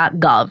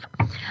fda.gov.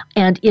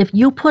 And if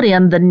you put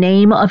in the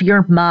name of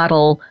your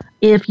model,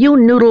 if you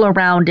noodle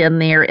around in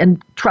there,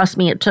 and trust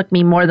me, it took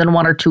me more than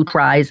 1 or 2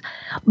 tries,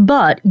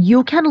 but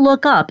you can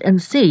look up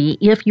and see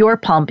if your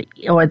pump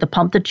or the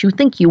pump that you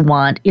think you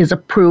want is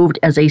approved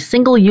as a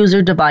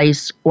single-user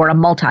device or a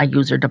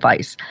multi-user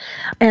device.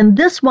 And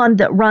this one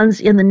that runs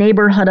in the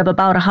neighborhood of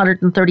about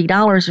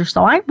 $130 or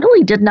so, I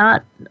really did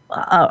not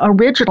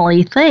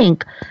originally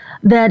think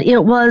that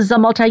it was a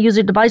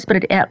multi-user device, but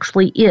it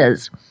actually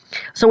is.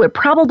 So it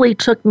probably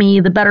took me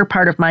the better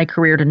part of my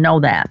career to know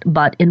that.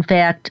 But in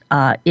fact,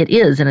 it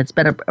is, and it's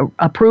been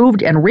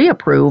approved and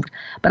reapproved.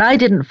 But I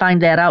didn't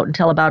find that out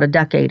until about a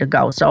decade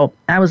ago. So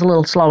I was a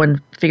little slow in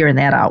figuring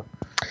that out.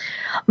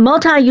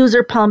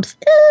 Multi-user pumps,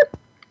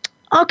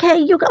 okay,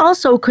 you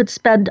also could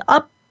spend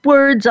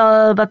upwards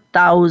of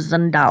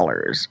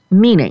 $1,000,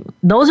 meaning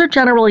those are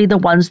generally the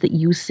ones that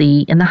you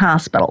see in the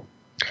hospital.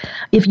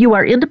 If you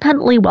are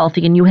independently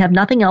wealthy and you have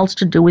nothing else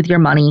to do with your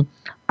money,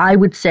 I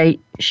would say,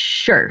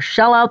 sure,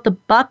 shell out the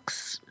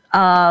bucks.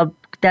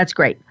 That's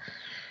great.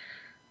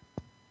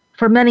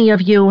 For many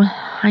of you,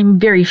 I'm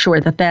very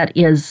sure that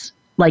is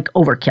like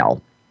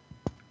overkill.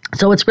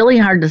 So it's really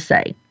hard to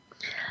say.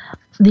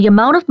 The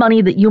amount of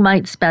money that you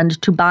might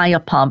spend to buy a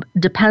pump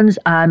depends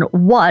on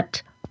what,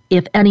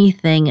 if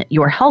anything,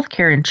 your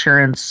healthcare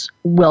insurance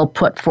will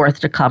put forth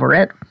to cover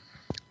it,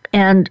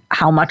 and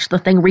how much the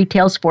thing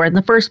retails for in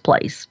the first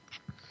place.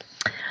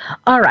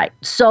 All right,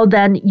 so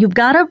then you've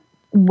got to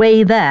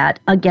weigh that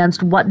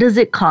against what does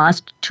it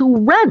cost to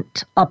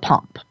rent a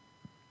pump.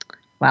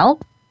 Well,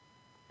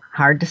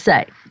 hard to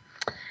say.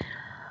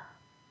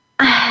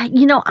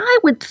 I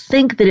would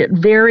think that it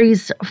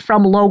varies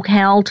from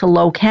locale to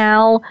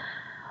locale,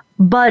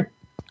 but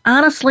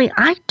honestly,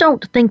 I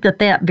don't think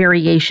that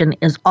variation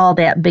is all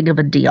that big of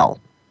a deal.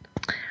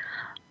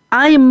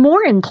 I am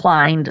more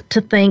inclined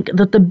to think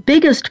that the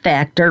biggest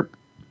factor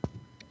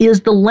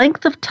is the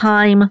length of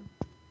time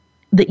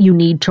that you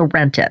need to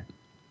rent it.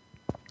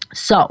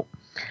 So,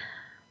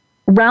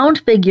 round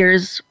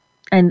figures,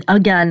 and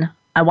again,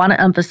 I want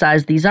to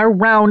emphasize these are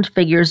round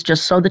figures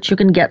just so that you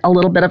can get a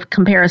little bit of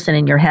comparison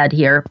in your head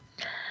here.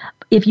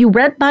 If you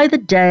rent by the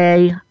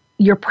day,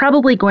 you're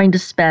probably going to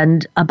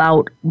spend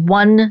about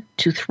 $1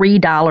 to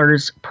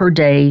 $3 per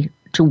day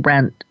to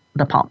rent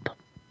the pump.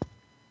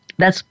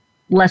 That's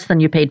less than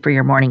you paid for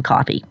your morning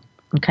coffee,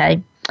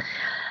 okay?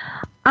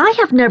 I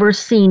have never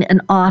seen an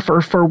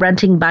offer for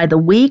renting by the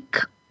week.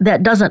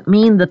 That doesn't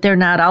mean that they're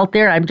not out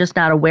there. I'm just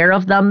not aware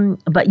of them.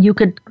 But you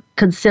could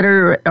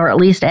consider, or at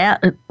least,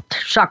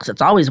 shucks,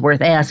 it's always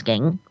worth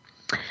asking.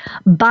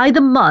 By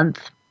the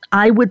month,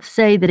 I would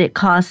say that it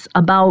costs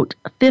about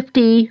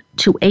 $50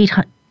 to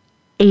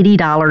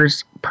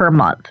 $80 per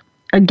month.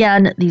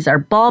 Again, these are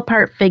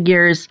ballpark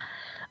figures,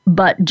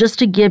 but just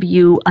to give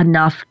you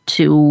enough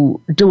to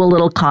do a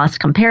little cost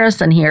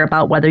comparison here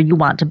about whether you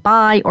want to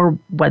buy or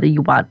whether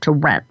you want to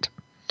rent.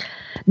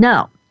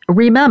 Now,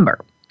 remember,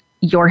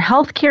 your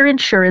healthcare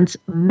insurance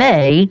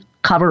may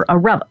cover a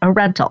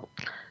rental.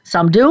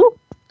 Some do,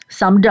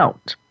 some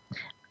don't.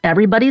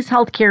 Everybody's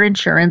healthcare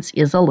insurance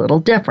is a little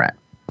different.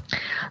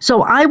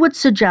 So I would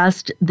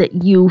suggest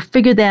that you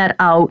figure that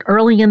out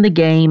early in the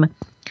game.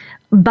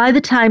 By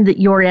the time that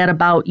you're at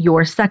about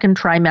your second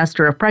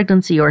trimester of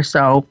pregnancy or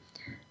so,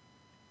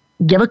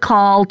 give a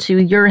call to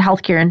your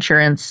healthcare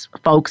insurance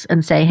folks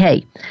and say,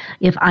 hey,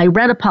 if I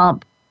rent a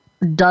pump,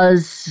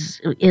 is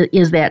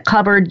that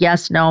covered?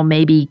 Yes, no,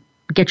 maybe.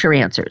 Get your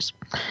answers.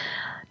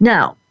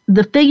 Now,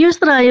 the figures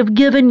that I have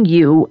given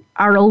you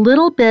are a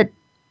little bit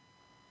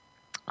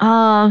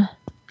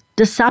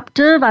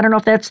deceptive. I don't know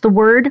if that's the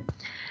word.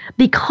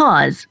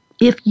 Because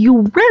if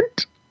you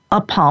rent a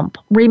pump,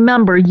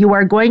 remember, you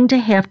are going to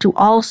have to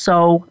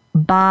also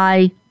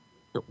buy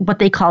what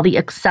they call the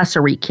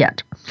accessory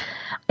kit.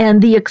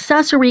 And the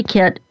accessory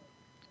kit,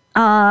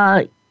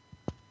 that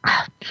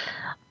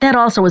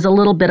also is a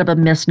little bit of a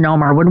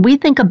misnomer. When we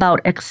think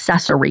about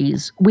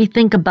accessories, we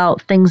think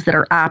about things that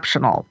are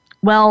optional.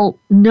 Well,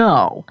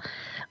 no,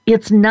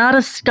 it's not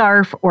a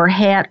scarf or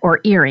hat or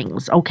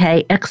earrings,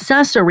 okay?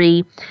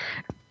 Accessory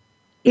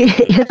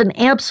is an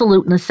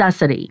absolute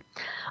necessity.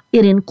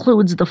 It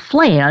includes the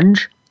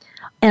flange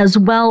as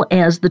well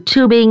as the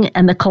tubing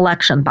and the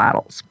collection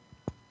bottles.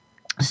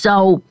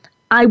 So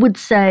I would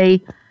say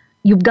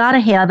you've got to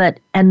have it,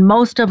 and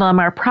most of them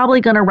are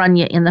probably going to run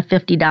you in the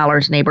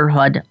 $50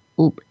 neighborhood.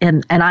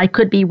 And I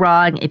could be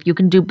wrong. If you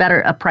can do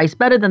a price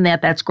better than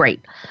that, that's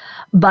great.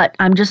 But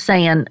I'm just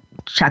saying,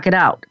 check it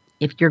out.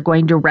 If you're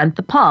going to rent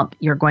the pump,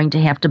 you're going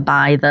to have to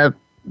buy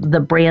the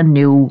brand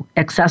new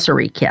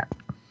accessory kit.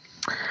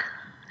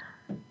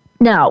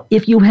 Now,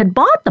 if you had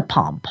bought the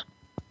pump,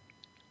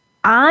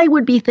 I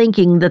would be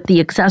thinking that the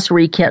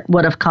accessory kit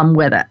would have come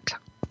with it.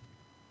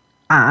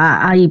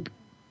 I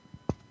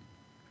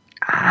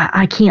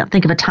can't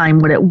think of a time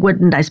when it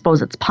wouldn't. I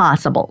suppose it's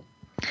possible.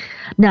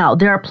 Now,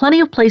 there are plenty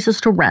of places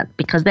to rent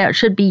because that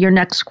should be your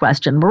next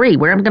question. Marie,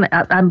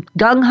 I'm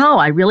gung-ho.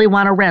 I really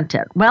want to rent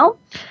it. Well,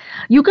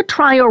 you could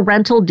try a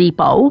rental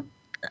depot.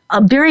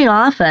 Very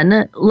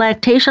often,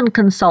 lactation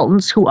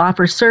consultants who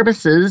offer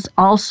services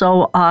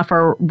also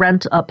offer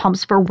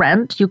pumps for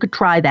rent. You could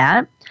try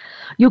that.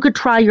 You could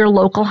try your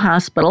local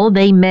hospital.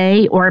 They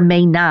may or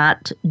may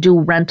not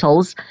do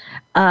rentals.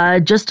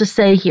 Just to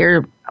say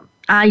here,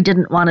 I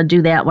didn't want to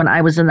do that when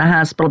I was in the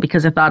hospital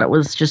because I thought it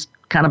was just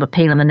kind of a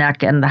pain in the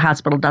neck, and the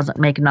hospital doesn't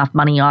make enough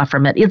money off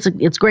from it.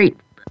 It's great.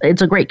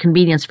 It's a great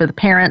convenience for the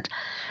parent,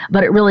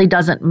 but it really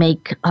doesn't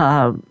make.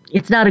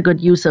 It's not a good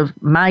use of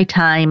my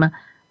time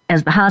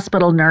as the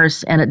hospital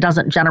nurse, and it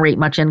doesn't generate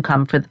much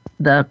income for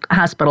the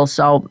hospital.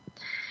 So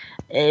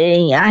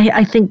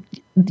I think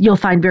you'll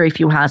find very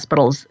few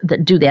hospitals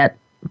that do that,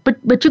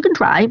 but you can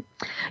try.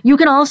 You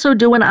can also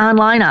do an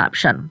online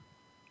option.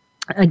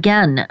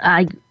 Again,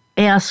 I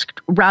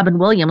asked Robin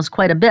Williams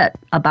quite a bit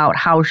about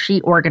how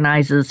she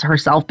organizes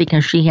herself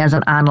because she has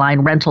an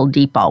online rental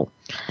depot.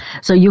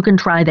 So you can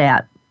try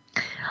that.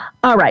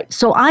 All right,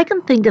 so I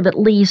can think of at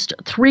least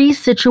 3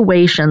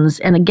 situations,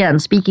 and again,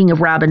 speaking of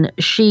Robin,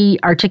 she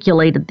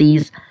articulated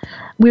these.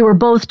 We were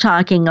both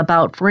talking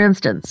about, for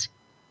instance,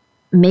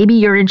 maybe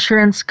your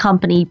insurance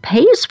company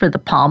pays for the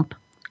pump,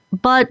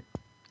 but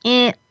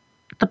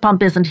the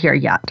pump isn't here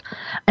yet.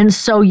 And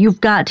so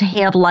you've got to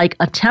have like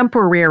a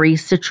temporary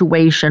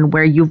situation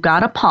where you've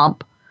got a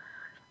pump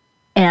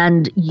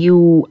and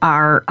you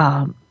are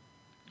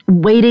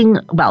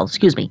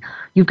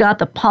you've got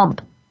the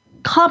pump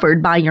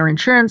covered by your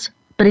insurance,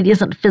 but it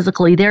isn't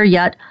physically there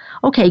yet.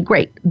 Okay,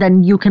 great.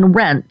 Then you can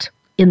rent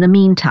in the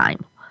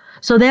meantime.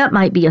 So that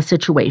might be a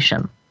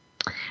situation.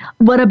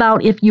 What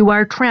about if you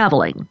are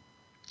traveling?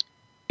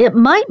 It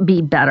might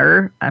be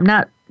better, I'm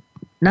not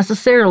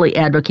necessarily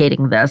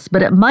advocating this,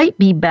 but it might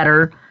be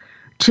better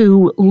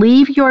to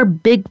leave your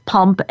big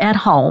pump at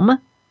home,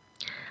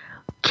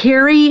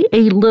 carry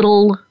a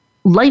little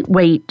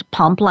lightweight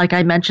pump, like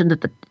I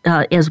mentioned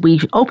as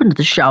we opened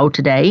the show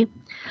today,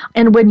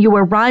 and when you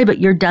arrive at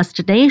your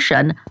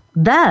destination,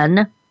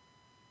 then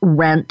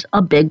rent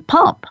a big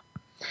pump.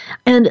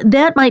 And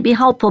that might be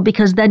helpful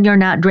because then you're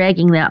not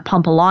dragging that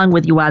pump along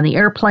with you on the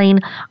airplane.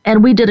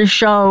 And we did a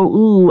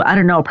show,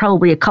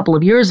 probably a couple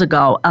of years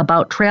ago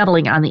about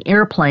traveling on the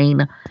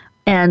airplane.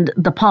 And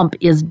the pump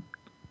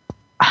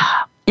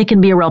it can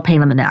be a real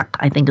pain in the neck,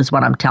 I think is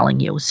what I'm telling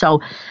you.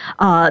 So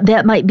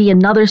that might be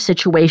another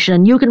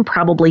situation. You can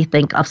probably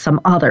think of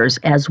some others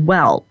as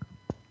well.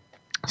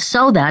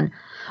 So then,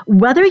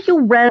 whether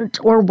you rent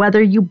or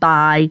whether you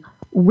buy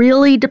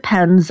really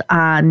depends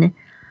on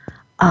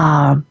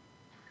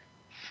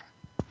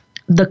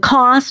the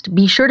cost.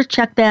 Be sure to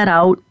check that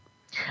out.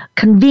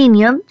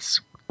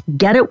 Convenience,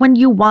 get it when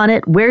you want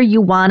it, where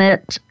you want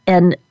it,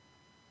 and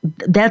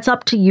that's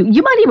up to you.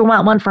 You might even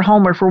want one for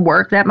home or for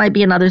work. That might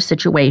be another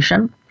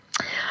situation.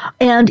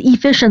 And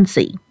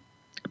efficiency.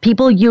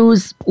 People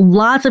use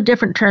lots of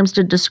different terms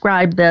to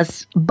describe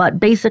this, but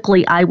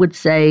basically I would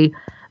say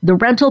the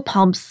rental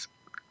pumps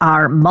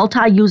are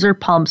multi-user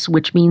pumps,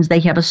 which means they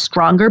have a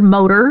stronger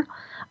motor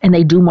and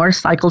they do more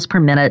cycles per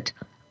minute.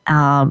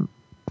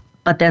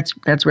 But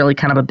that's really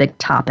kind of a big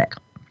topic.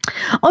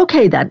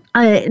 Okay, then.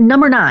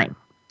 Number 9,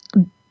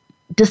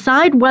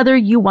 decide whether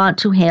you want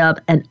to have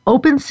an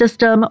open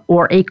system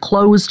or a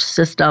closed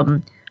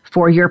system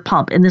for your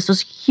pump. And this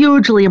is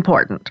hugely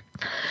important.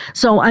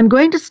 So I'm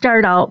going to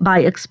start out by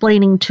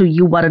explaining to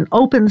you what an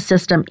open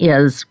system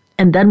is.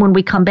 And then when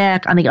we come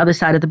back on the other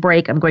side of the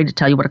break, I'm going to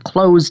tell you what a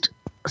closed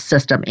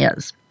system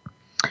is.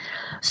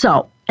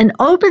 So an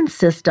open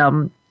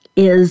system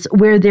is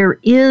where there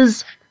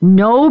is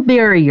no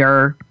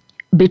barrier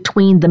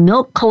between the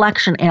milk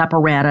collection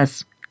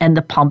apparatus and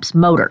the pump's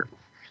motor,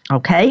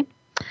 okay?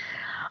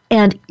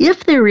 And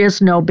if there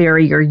is no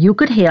barrier, you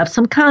could have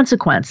some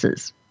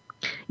consequences.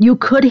 You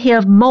could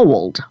have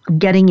mold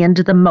getting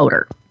into the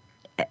motor.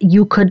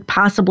 You could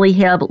possibly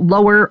have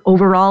lower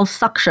overall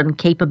suction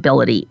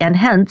capability, and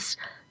hence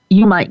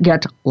you might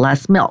get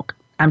less milk.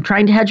 I'm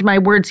trying to hedge my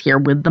words here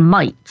with the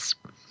mites.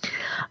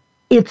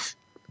 It's,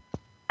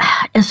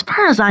 as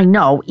far as I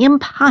know,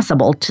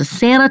 impossible to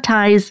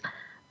sanitize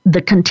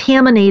the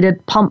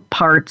contaminated pump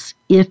parts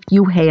if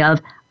you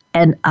have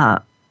an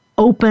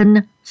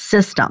open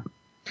system.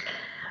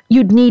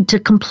 You'd need to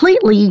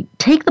completely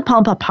take the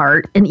pump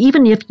apart, and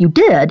even if you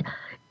did,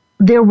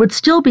 there would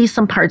still be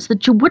some parts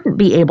that you wouldn't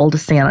be able to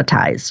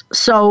sanitize.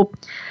 So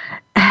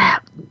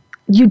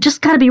you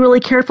just got to be really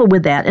careful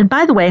with that. And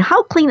by the way,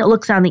 how clean it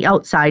looks on the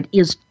outside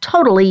is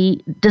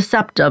totally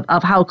deceptive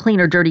of how clean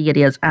or dirty it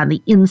is on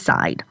the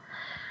inside.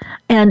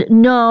 And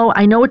no,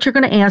 I know what you're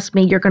going to ask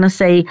me. You're going to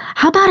say,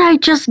 how about I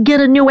just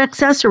get a new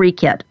accessory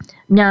kit?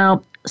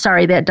 No,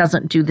 sorry, that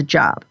doesn't do the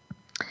job.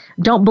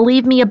 Don't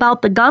believe me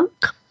about the gunk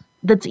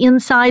that's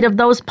inside of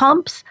those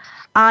pumps?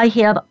 I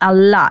have a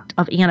lot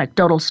of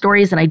anecdotal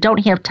stories, and I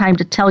don't have time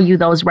to tell you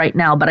those right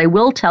now, but I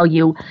will tell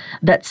you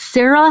that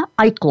Sarah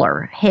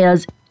Eichler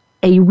has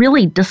a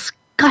really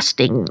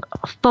disgusting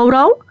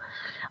photo,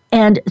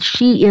 and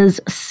she is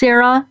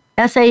Sarah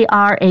Sarah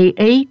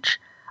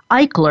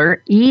Eichler,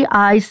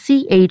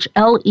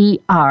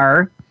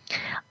 Eichler,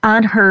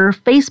 on her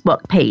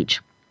Facebook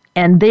page.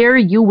 And there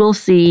you will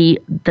see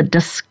the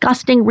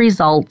disgusting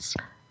results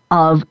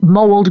of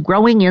mold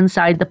growing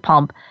inside the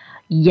pump.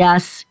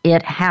 Yes,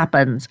 it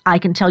happens. I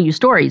can tell you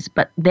stories,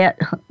 but that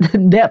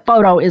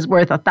photo is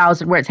worth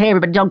 1,000 words. Hey,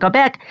 everybody, don't go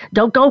back.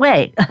 Don't go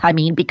away. I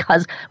mean,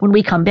 because when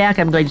we come back,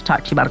 I'm going to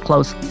talk to you about a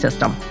closed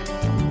system.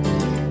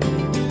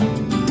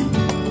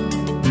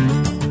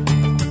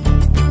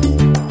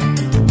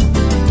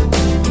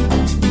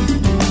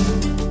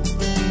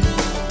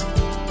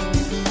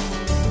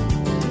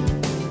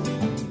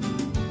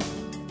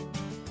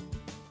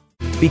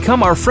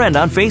 Become our friend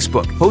on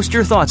Facebook. Post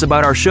your thoughts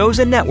about our shows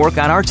and network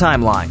on our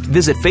timeline.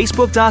 Visit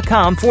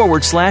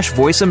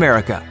facebook.com/Voice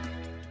America.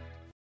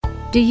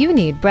 Do you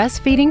need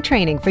breastfeeding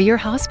training for your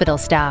hospital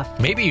staff?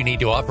 Maybe you need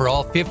to offer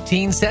all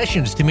 15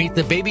 sessions to meet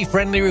the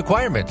baby-friendly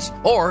requirements.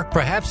 Or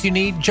perhaps you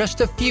need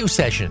just a few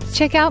sessions.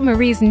 Check out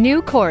Marie's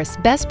new course,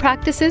 Best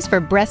Practices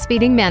for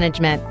Breastfeeding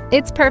Management.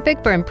 It's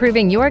perfect for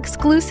improving your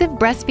exclusive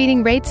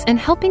breastfeeding rates and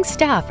helping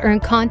staff earn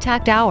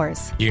contact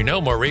hours. You know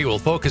Marie will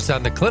focus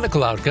on the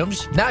clinical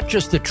outcomes, not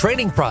just the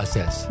training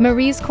process.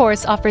 Marie's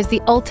course offers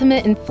the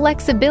ultimate in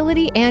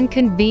flexibility and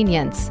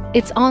convenience.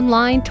 It's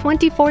online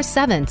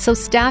 24/7, so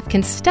staff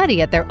can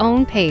study at their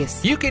own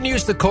pace. You can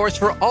use the course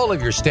for all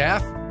of your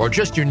staff or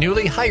just your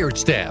newly hired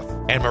staff.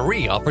 And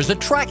Marie offers a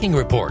tracking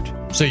report,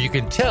 so you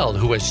can tell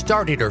who has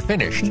started or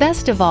finished.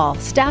 Best of all,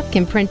 staff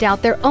can print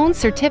out their own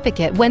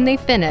certificate when they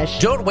finish.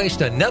 Don't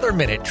waste another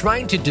minute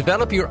trying to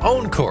develop your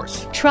own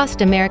course.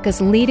 Trust America's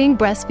leading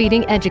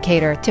breastfeeding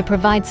educator to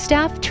provide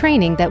staff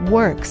training that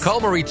works. Call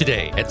Marie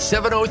today at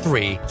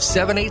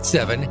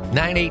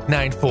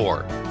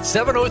 703-787-9894.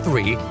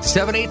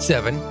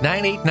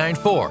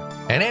 703-787-9894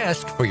 and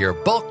ask for your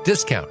bulk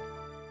discount.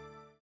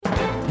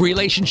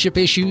 Relationship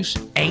issues?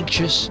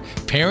 Anxious?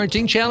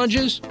 Parenting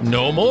challenges?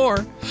 No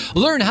more.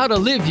 Learn how to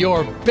live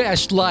your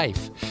best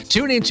life.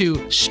 Tune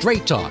into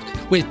Straight Talk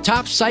with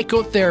top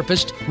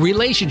psychotherapist,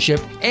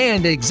 relationship,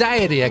 and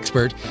anxiety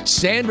expert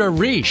Sandra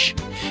Reish.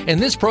 In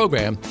this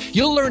program,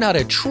 you'll learn how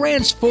to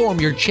transform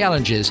your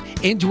challenges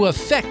into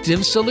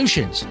effective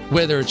solutions,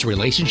 whether it's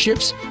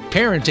relationships,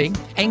 parenting,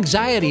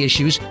 anxiety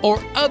issues, or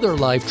other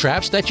life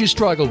traps that you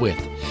struggle with.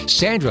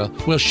 Sandra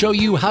will show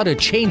you how to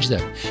change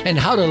them and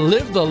how to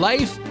live the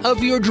life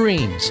of your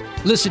dreams.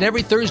 Listen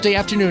every Thursday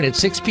afternoon at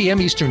 6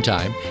 p.m. Eastern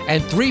Time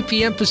and 3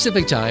 p.m.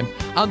 Pacific Time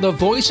on the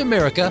Voice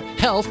America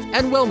Health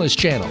and Wellness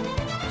Channel.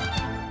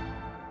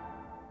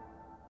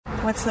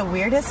 What's the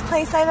weirdest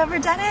place I've ever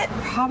done it?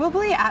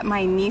 Probably at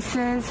my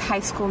niece's high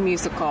school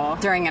musical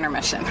during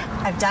intermission.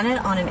 I've done it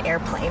on an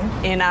airplane.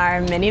 In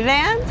our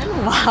minivan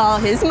while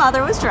his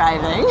mother was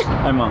driving.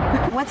 Hi,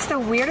 Mom. What's the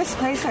weirdest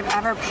place I've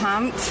ever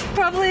pumped?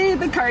 Probably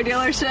the car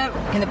dealership.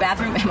 In the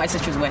bathroom at my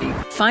sister's wedding.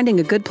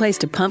 Finding a good place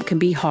to pump can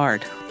be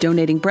hard.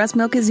 Donating breast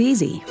milk is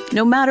easy.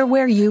 No matter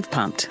where you've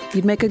pumped,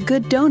 you'd make a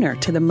good donor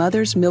to the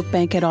Mother's Milk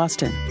Bank at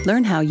Austin.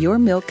 Learn how your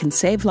milk can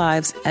save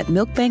lives at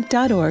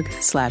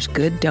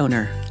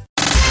milkbank.org/gooddonor.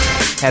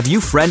 Have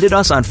you friended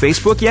us on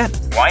Facebook yet?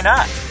 Why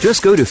not?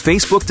 Just go to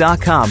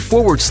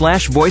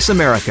facebook.com/Voice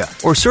America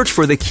or search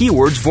for the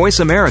keywords Voice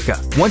America.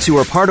 Once you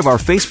are part of our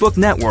Facebook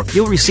network,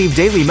 you'll receive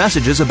daily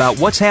messages about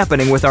what's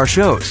happening with our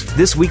shows,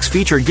 this week's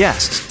featured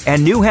guests,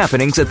 and new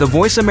happenings at the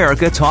Voice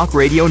America Talk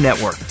Radio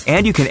Network.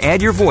 And you can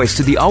add your voice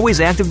to the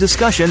always active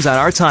discussions on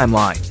our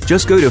timeline.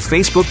 Just go to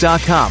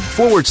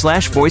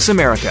facebook.com/Voice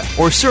America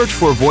or search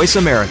for Voice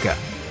America.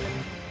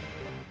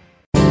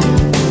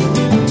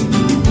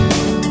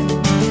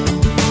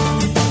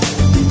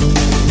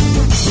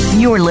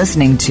 You're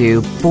listening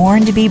to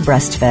Born to be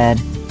Breastfed.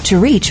 To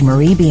reach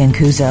Marie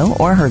Biancuzzo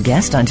or her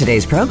guest on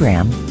today's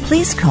program,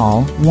 please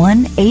call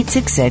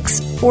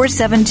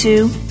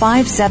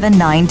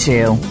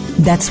 1-866-472-5792.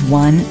 That's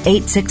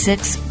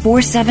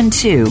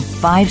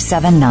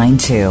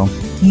 1-866-472-5792.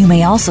 You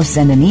may also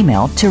send an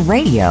email to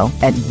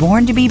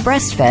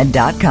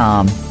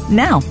radio@borntobebreastfed.com.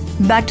 Now,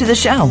 back to the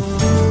show.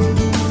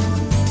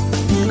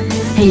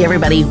 Hey,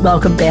 everybody.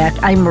 Welcome back.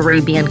 I'm Marie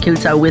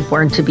Biancuzzo with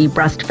Born to be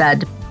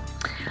Breastfed.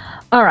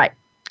 All right.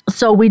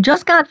 So we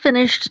just got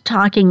finished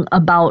talking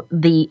about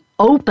the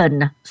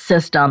open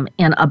system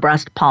in a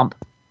breast pump.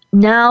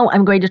 Now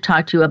I'm going to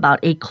talk to you about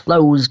a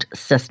closed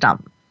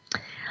system.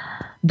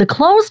 The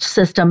closed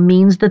system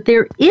means that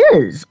there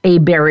is a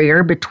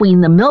barrier between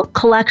the milk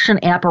collection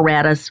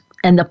apparatus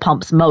and the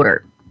pump's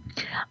motor.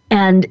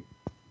 And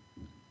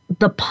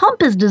the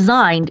pump is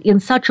designed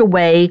in such a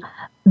way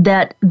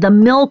that the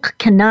milk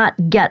cannot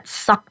get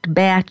sucked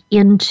back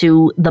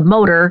into the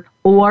motor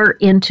or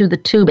into the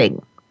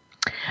tubing.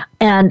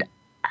 And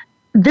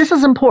this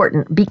is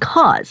important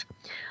because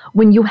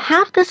when you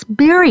have this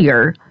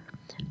barrier,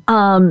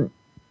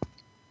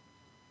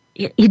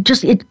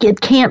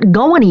 it can't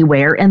go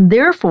anywhere, and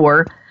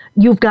therefore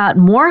you've got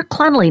more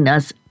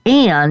cleanliness,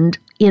 and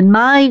in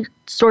my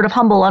sort of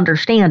humble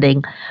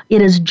understanding,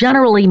 it is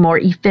generally more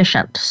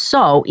efficient.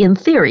 So in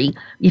theory,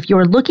 if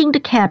you're looking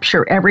to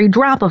capture every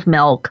drop of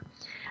milk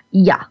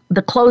yeah,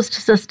 the closed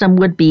system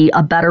would be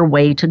a better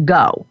way to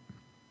go.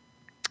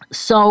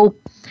 So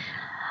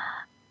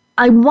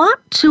I want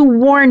to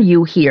warn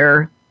you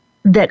here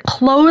that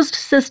closed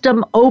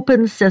system,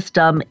 open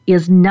system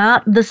is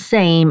not the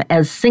same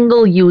as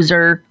single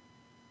user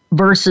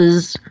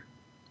versus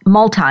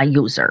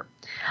multi-user.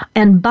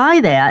 And by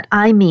that,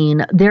 I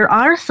mean there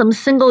are some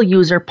single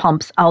user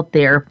pumps out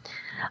there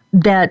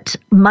that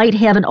might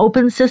have an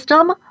open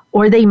system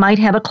or they might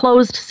have a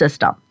closed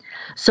system.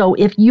 So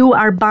if you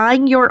are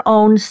buying your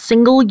own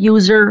single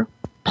user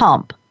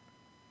pump,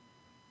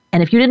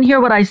 and if you didn't hear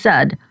what I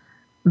said,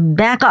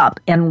 back up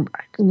and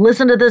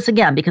listen to this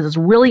again because it's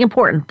really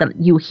important that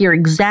you hear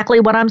exactly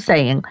what I'm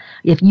saying.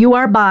 If you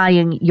are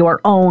buying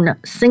your own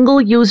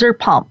single user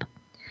pump,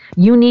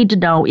 you need to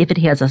know if it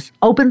has an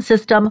open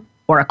system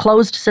or a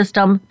closed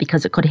system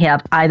because it could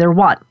have either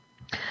one.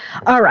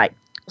 All right.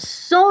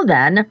 So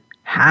then,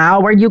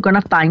 how are you going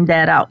to find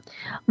that out?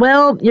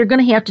 Well, you're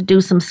going to have to do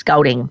some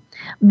scouting.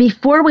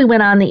 Before we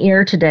went on the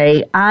air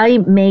today, I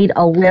made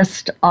a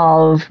list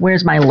of,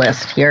 where's my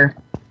list here?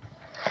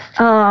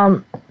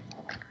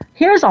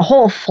 Here's a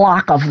whole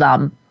flock of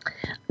them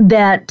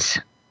that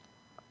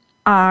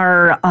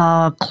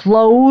are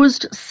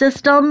closed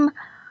system.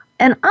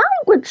 And I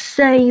would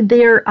say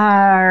there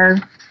are,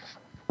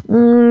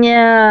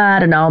 I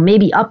don't know,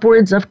 maybe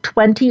upwards of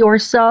 20 or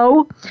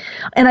so.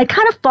 And I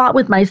kind of fought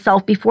with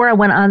myself before I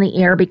went on the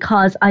air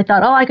because I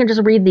thought, I can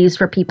just read these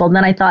for people. And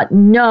then I thought,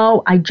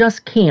 no, I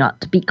just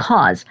can't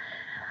because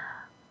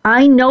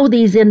I know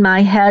these in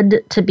my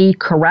head to be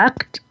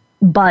correct.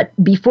 But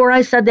before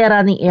I said that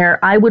on the air,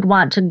 I would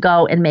want to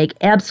go and make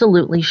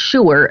absolutely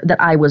sure that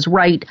I was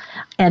right,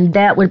 and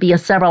that would be a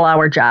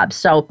several-hour job.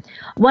 So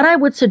what I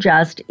would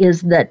suggest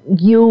is that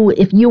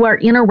if you are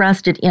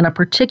interested in a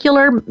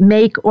particular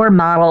make or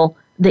model,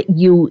 that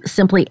you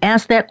simply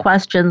ask that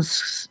question,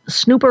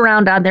 snoop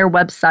around on their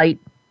website,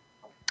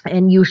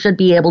 and you should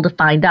be able to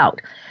find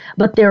out.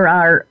 But there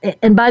are,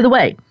 and by the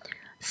way,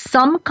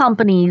 some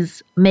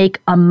companies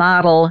make a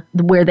model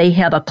where they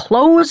have a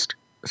closed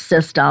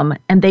system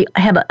and they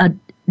have a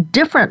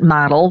different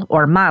model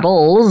or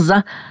models,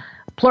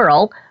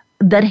 plural,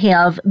 that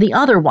have the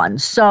other one.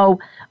 So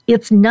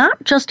it's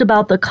not just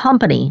about the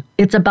company,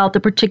 it's about the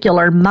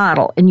particular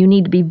model. And you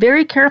need to be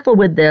very careful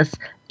with this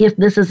if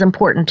this is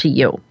important to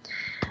you.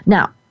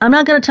 Now, I'm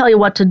not going to tell you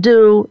what to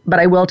do, but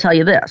I will tell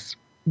you this.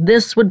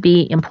 This would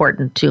be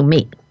important to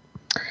me.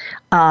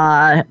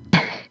 I've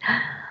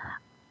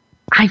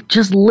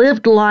just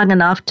lived long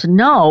enough to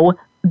know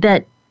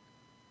that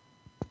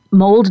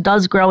mold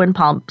does grow in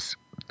pumps.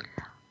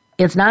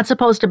 It's not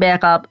supposed to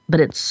back up, but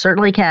it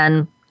certainly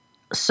can.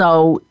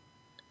 So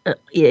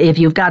if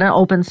you've got an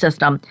open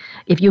system,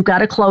 if you've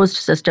got a closed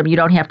system, you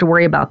don't have to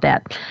worry about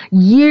that.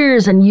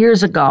 Years and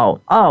years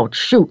ago,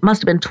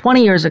 must have been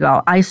 20 years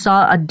ago, I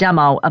saw a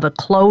demo of a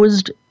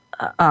closed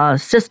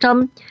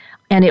system,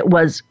 and it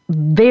was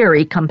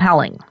very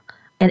compelling.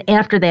 And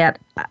after that,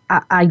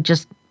 I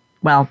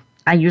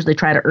usually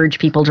try to urge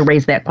people to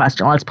raise that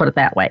question. Let's put it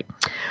that way.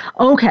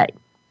 Okay.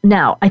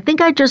 Now, I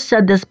think I just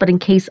said this, but in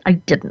case I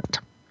didn't,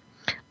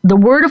 the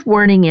word of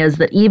warning is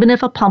that even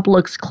if a pump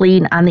looks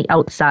clean on the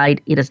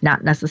outside, it is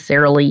not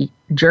necessarily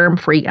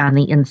germ-free on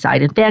the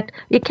inside. In fact,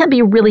 it can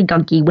be really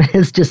gunky when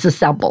it's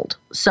disassembled.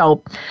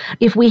 So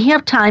if we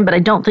have time, but I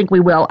don't think we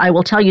will, I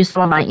will tell you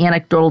some of my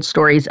anecdotal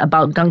stories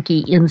about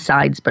gunky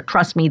insides, but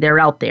trust me, they're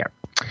out there.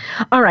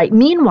 All right,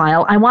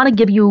 meanwhile, I want to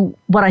give you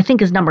what I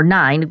think is number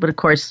 9, but of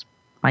course,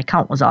 my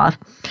count was off.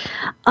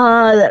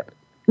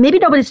 Maybe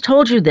nobody's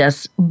told you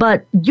this,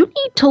 but you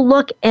need to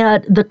look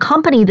at the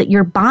company that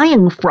you're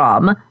buying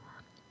from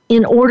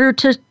in order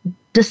to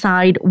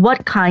decide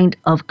what kind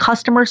of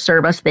customer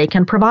service they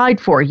can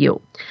provide for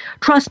you.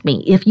 Trust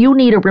me, if you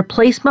need a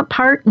replacement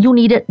part, you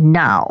need it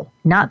now.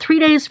 Not 3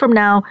 days from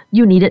now,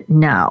 you need it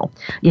now.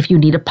 If you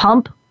need a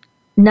pump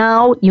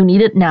now, you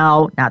need it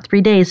now, not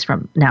 3 days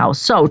from now.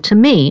 So to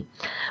me,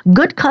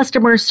 good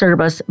customer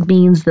service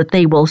means that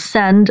they will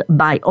send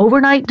by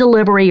overnight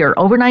delivery or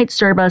overnight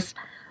service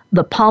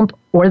the pump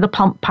or the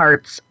pump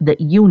parts that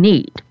you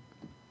need.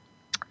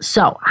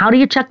 So how do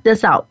you check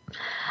this out?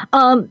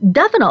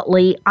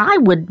 Definitely, I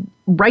would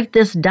write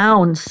this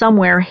down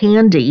somewhere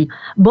handy,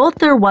 both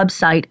their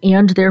website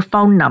and their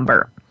phone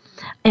number.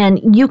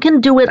 And you can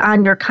do it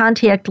on your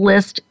contact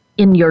list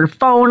in your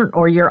phone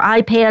or your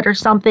iPad or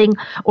something,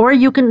 or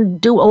you can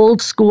do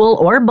old school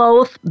or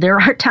both. There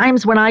are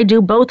times when I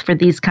do both for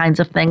these kinds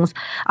of things.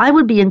 I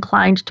would be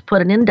inclined to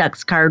put an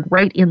index card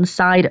right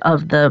inside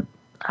of the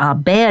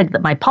bag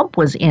that my pump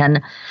was in,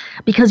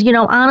 because,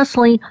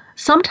 honestly,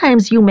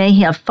 sometimes you may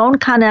have phone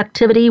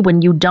connectivity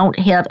when you don't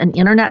have an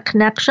internet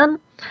connection.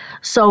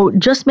 So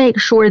just make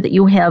sure that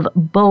you have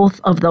both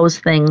of those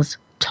things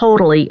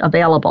totally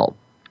available.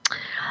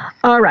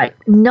 All right,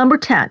 number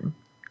 10.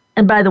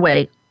 And by the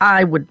way,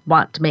 I would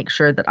want to make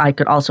sure that I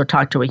could also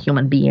talk to a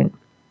human being,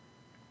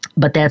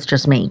 but that's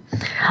just me.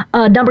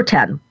 Number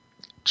 10,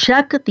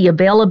 check the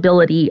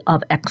availability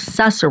of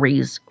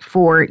accessories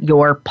for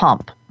your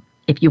pump.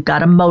 If you've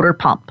got a motor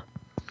pump.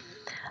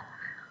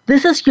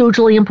 This is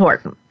hugely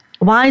important.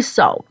 Why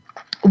so?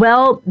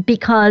 Well,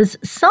 because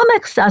some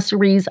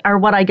accessories are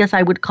what I guess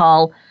I would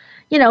call,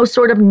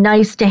 sort of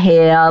nice to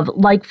have.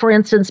 Like, for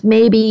instance,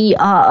 maybe,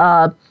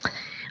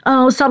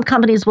 some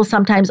companies will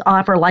sometimes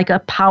offer like a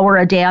power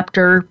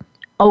adapter.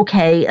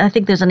 Okay, I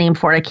think there's a name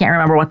for it. I can't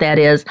remember what that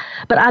is.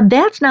 But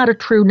that's not a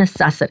true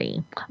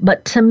necessity.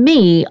 But to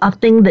me, a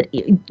thing that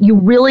you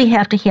really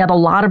have to have a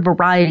lot of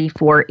variety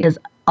for is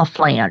a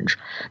flange.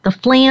 The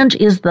flange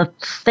is the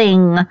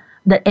thing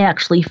that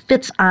actually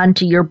fits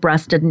onto your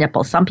breasted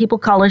nipple. Some people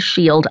call it a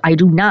shield. I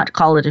do not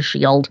call it a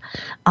shield.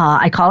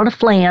 I call it a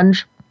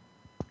flange.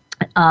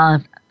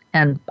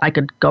 And I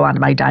could go on to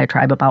my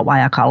diatribe about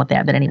why I call it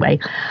that. But anyway,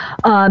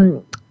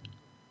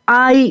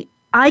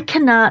 I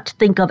cannot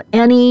think of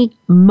any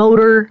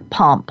motor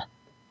pump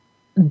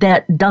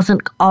that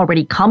doesn't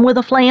already come with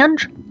a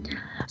flange.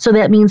 So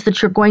that means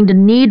that you're going to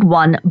need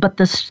one. But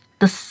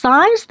the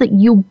size that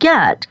you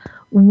get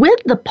with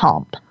the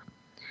pump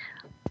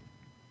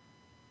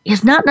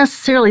is not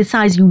necessarily the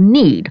size you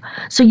need.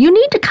 So you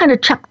need to kind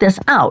of check this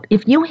out.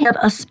 If you have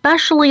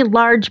especially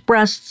large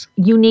breasts,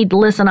 you need to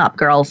listen up,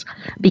 girls,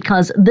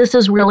 because this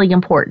is really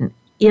important.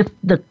 If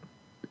the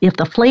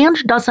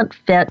flange doesn't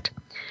fit,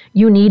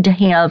 you need to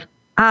have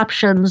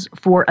options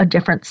for a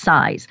different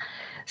size.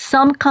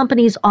 Some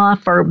companies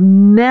offer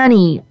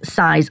many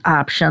size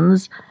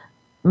options.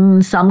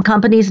 Some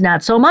companies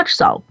not so much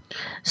so.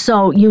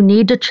 So you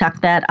need to check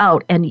that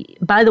out. And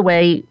by the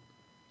way,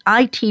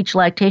 I teach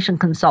lactation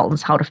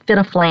consultants how to fit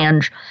a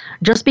flange.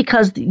 Just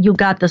because you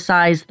got the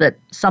size that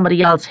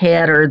somebody else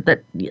had, or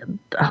that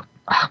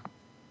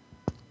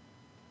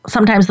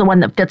sometimes the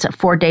one that fits at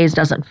 4 days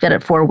doesn't fit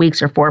at 4 weeks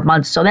or 4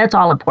 months. So that's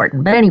all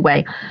important. But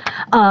anyway,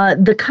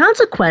 the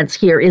consequence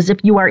here is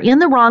if you are in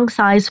the wrong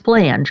size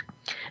flange,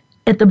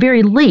 at the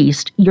very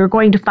least, you're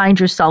going to find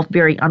yourself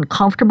very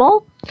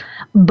uncomfortable.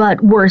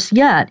 But worse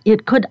yet,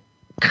 it could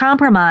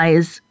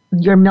compromise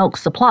your milk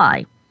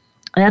supply.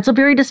 That's a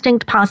very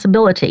distinct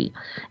possibility.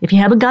 If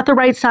you haven't got the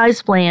right size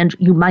flange,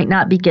 you might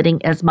not be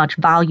getting as much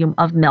volume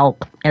of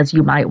milk as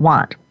you might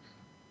want.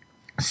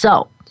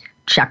 So,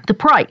 check the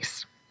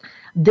price.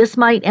 This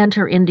might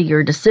enter into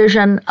your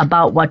decision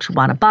about what you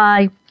want to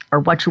buy, or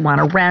what you want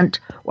to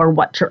rent, or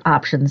what your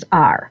options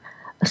are.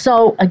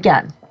 So,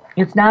 again,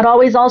 it's not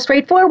always all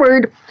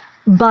straightforward,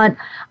 but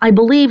I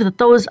believe that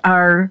those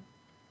are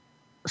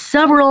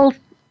several,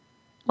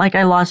 like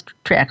I lost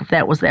track if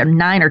that was there,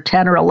 9 or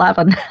 10 or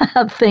 11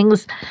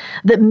 things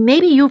that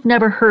maybe you've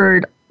never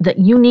heard that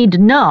you need to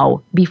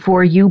know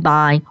before you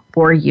buy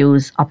or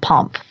use a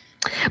pump.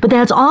 But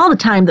that's all the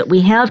time that we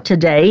have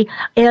today.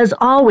 As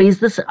always,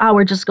 this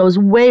hour just goes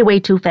way, way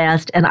too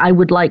fast, and I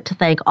would like to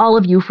thank all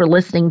of you for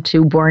listening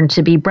to Born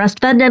to be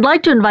Breastfed, and I'd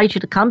like to invite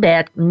you to come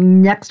back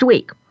next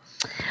week.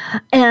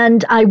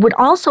 And I would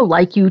also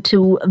like you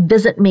to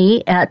visit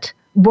me at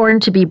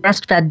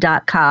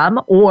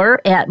borntobebreastfed.com or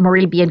at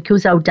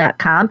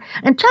mariebiancuso.com,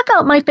 and check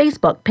out my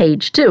Facebook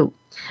page too.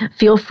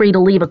 Feel free to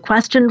leave a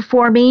question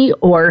for me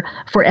or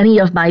for any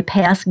of my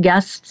past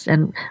guests,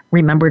 and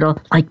remember to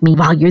like me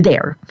while you're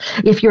there.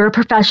 If you're a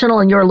professional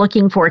and you're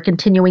looking for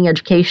continuing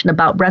education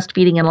about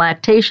breastfeeding and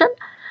lactation,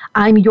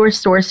 I'm your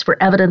source for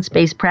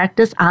evidence-based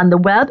practice on the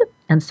web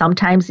and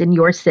sometimes in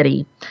your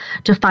city.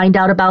 To find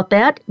out about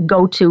that,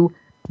 go to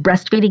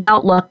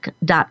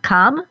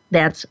breastfeedingoutlook.com.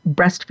 That's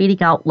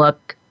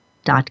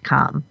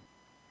breastfeedingoutlook.com.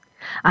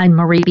 I'm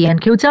Marie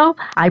Biancuzzo.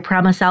 I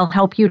promise I'll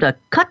help you to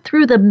cut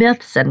through the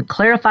myths and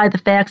clarify the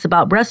facts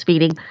about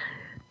breastfeeding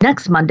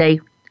next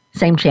Monday,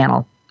 same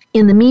channel.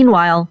 In the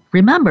meanwhile,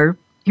 remember,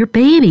 your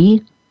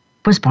baby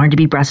was born to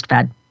be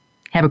breastfed.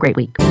 Have a great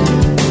week.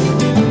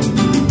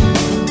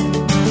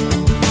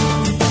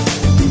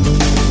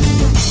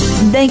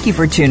 Thank you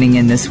for tuning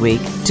in this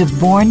week to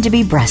Born to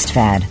be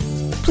Breastfed.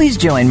 Please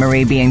join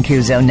Marie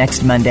Biancuzzo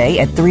next Monday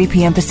at 3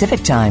 p.m.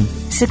 Pacific Time,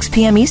 6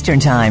 p.m. Eastern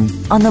Time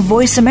on the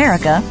Voice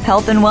America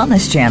Health and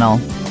Wellness Channel.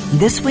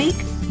 This week,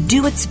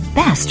 do what's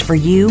best for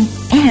you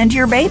and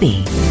your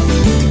baby.